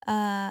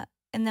 Uh,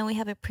 and then we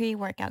have a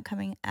pre-workout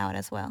coming out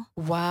as well.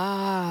 Yeah.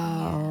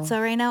 Wow.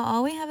 So right now,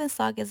 all we have in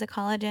stock is the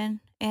collagen,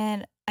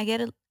 and I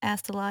get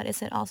asked a lot,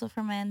 is it also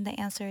for men? The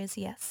answer is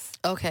yes.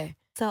 Okay.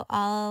 So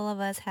all of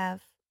us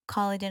have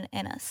collagen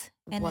in us,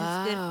 and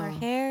it's good for Wow.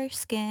 hair,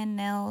 skin,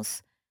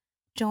 nails,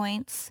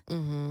 joints.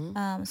 Mm-hmm.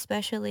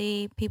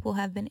 Especially people who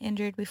have been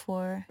injured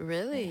before. It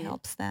Really?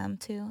 helps them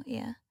too.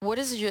 Yeah. What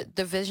is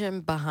the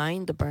vision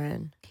behind the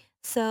brand?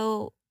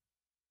 So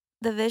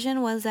the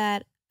vision was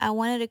that I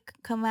wanted to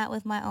come out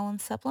with my own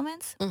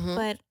supplements, Mm-hmm.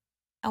 but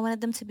I wanted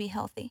them to be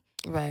healthy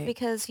Right.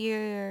 because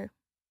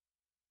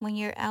when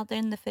you're out there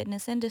in the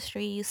fitness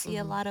industry, you see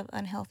a Mm-hmm. lot of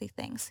unhealthy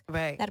things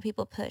Right. that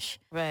people push,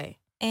 Right.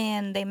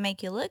 and they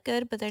make you look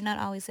good, but they're not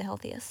always the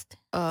healthiest.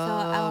 So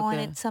I Oh, okay.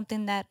 wanted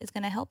something that is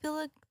going to help you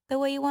look the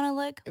way you want to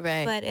look,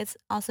 Right. but it's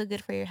also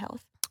good for your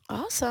health. And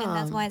that's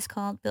why Awesome. it's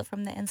called Built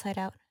from the Inside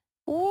Out.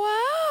 Yeah.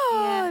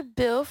 Wow.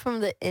 Built from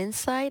the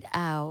inside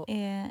out.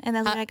 Yeah, and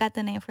that's How, where I got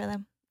the name for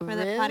them, for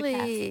the podcast,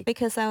 really?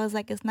 because I was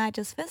like, it's not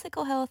just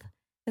physical health,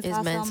 it's Is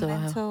also mental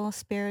health. mental,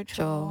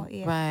 spiritual.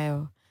 Yeah,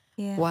 Right.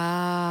 yeah.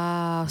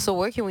 Wow. So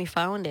where can we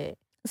find it?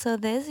 So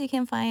this you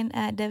can find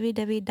at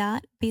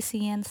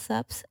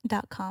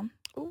www.bcnsubs.com.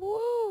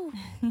 Woo.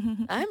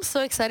 I'm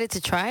so excited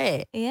to try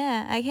it.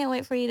 Yeah, I can't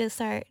wait for you to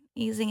start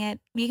using it.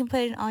 You can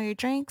put it in all your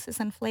drinks. It's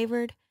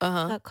unflavored.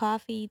 Uh-huh. So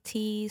coffee,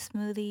 tea,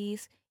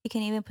 smoothies. You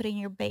can even put in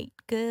your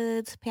baked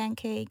goods,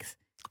 pancakes.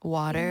 You can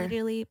Water.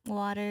 literally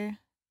water.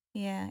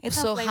 Yeah, it's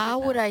So unflavored how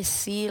would though. I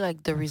see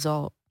like the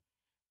result?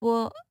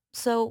 Well,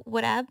 so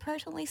what I've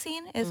personally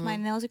seen is my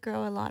Mhm. nails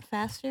grow a lot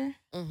faster.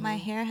 My Mhm.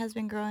 hair has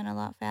been growing a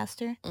lot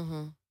faster,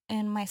 Mhm.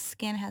 and my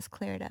skin has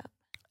cleared up.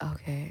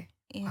 Okay.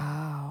 Yeah.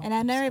 Wow. And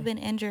I've I'm never so been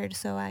injured,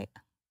 so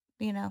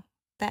you know,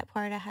 that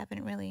part I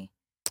haven't really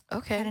had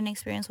okay. an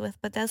experience with,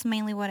 but that's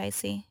mainly what I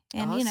see.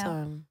 And,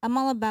 Awesome. I'm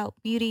all about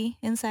beauty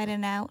inside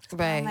and out. So I'm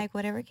Right. like,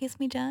 whatever keeps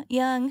me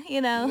young, you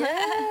know?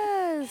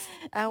 Yes.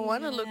 Yeah. I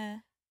want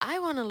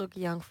to look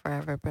young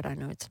forever, but I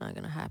know it's not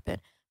going to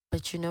happen.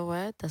 But you know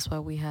what? That's why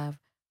we have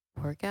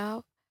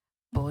workout,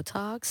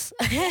 Botox,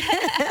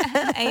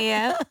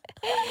 Yep.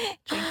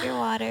 Drink your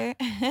water.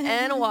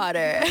 and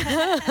water.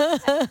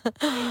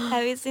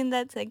 Have you seen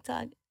that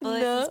TikTok? Well,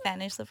 it's in No.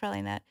 Spanish, so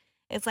probably not.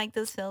 It's like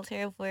this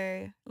filter of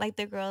where like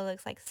the girl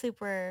looks like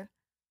super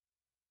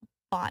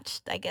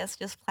botched, I guess,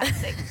 just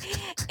plastic.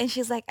 And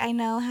she's like, I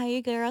know how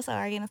you girls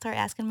are gonna start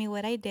asking me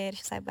what I did.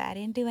 She's like, but I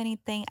didn't do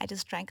anything. I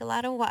just drank a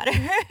lot of water.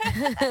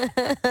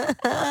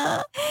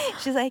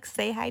 She's like,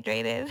 stay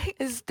hydrated.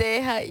 Stay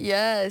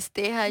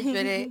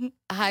hydrated.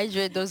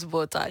 Hydrate those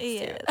Botox too.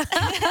 Yes.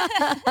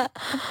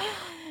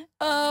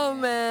 Oh Yeah.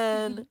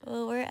 man.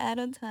 Well, we're out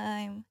of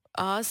time.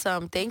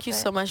 Awesome. Thank you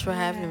so But much for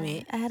having yeah,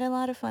 me. I had a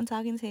lot of fun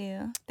talking to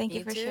you. Thank you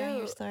Me for sharing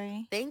your too.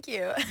 story. Thank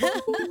you.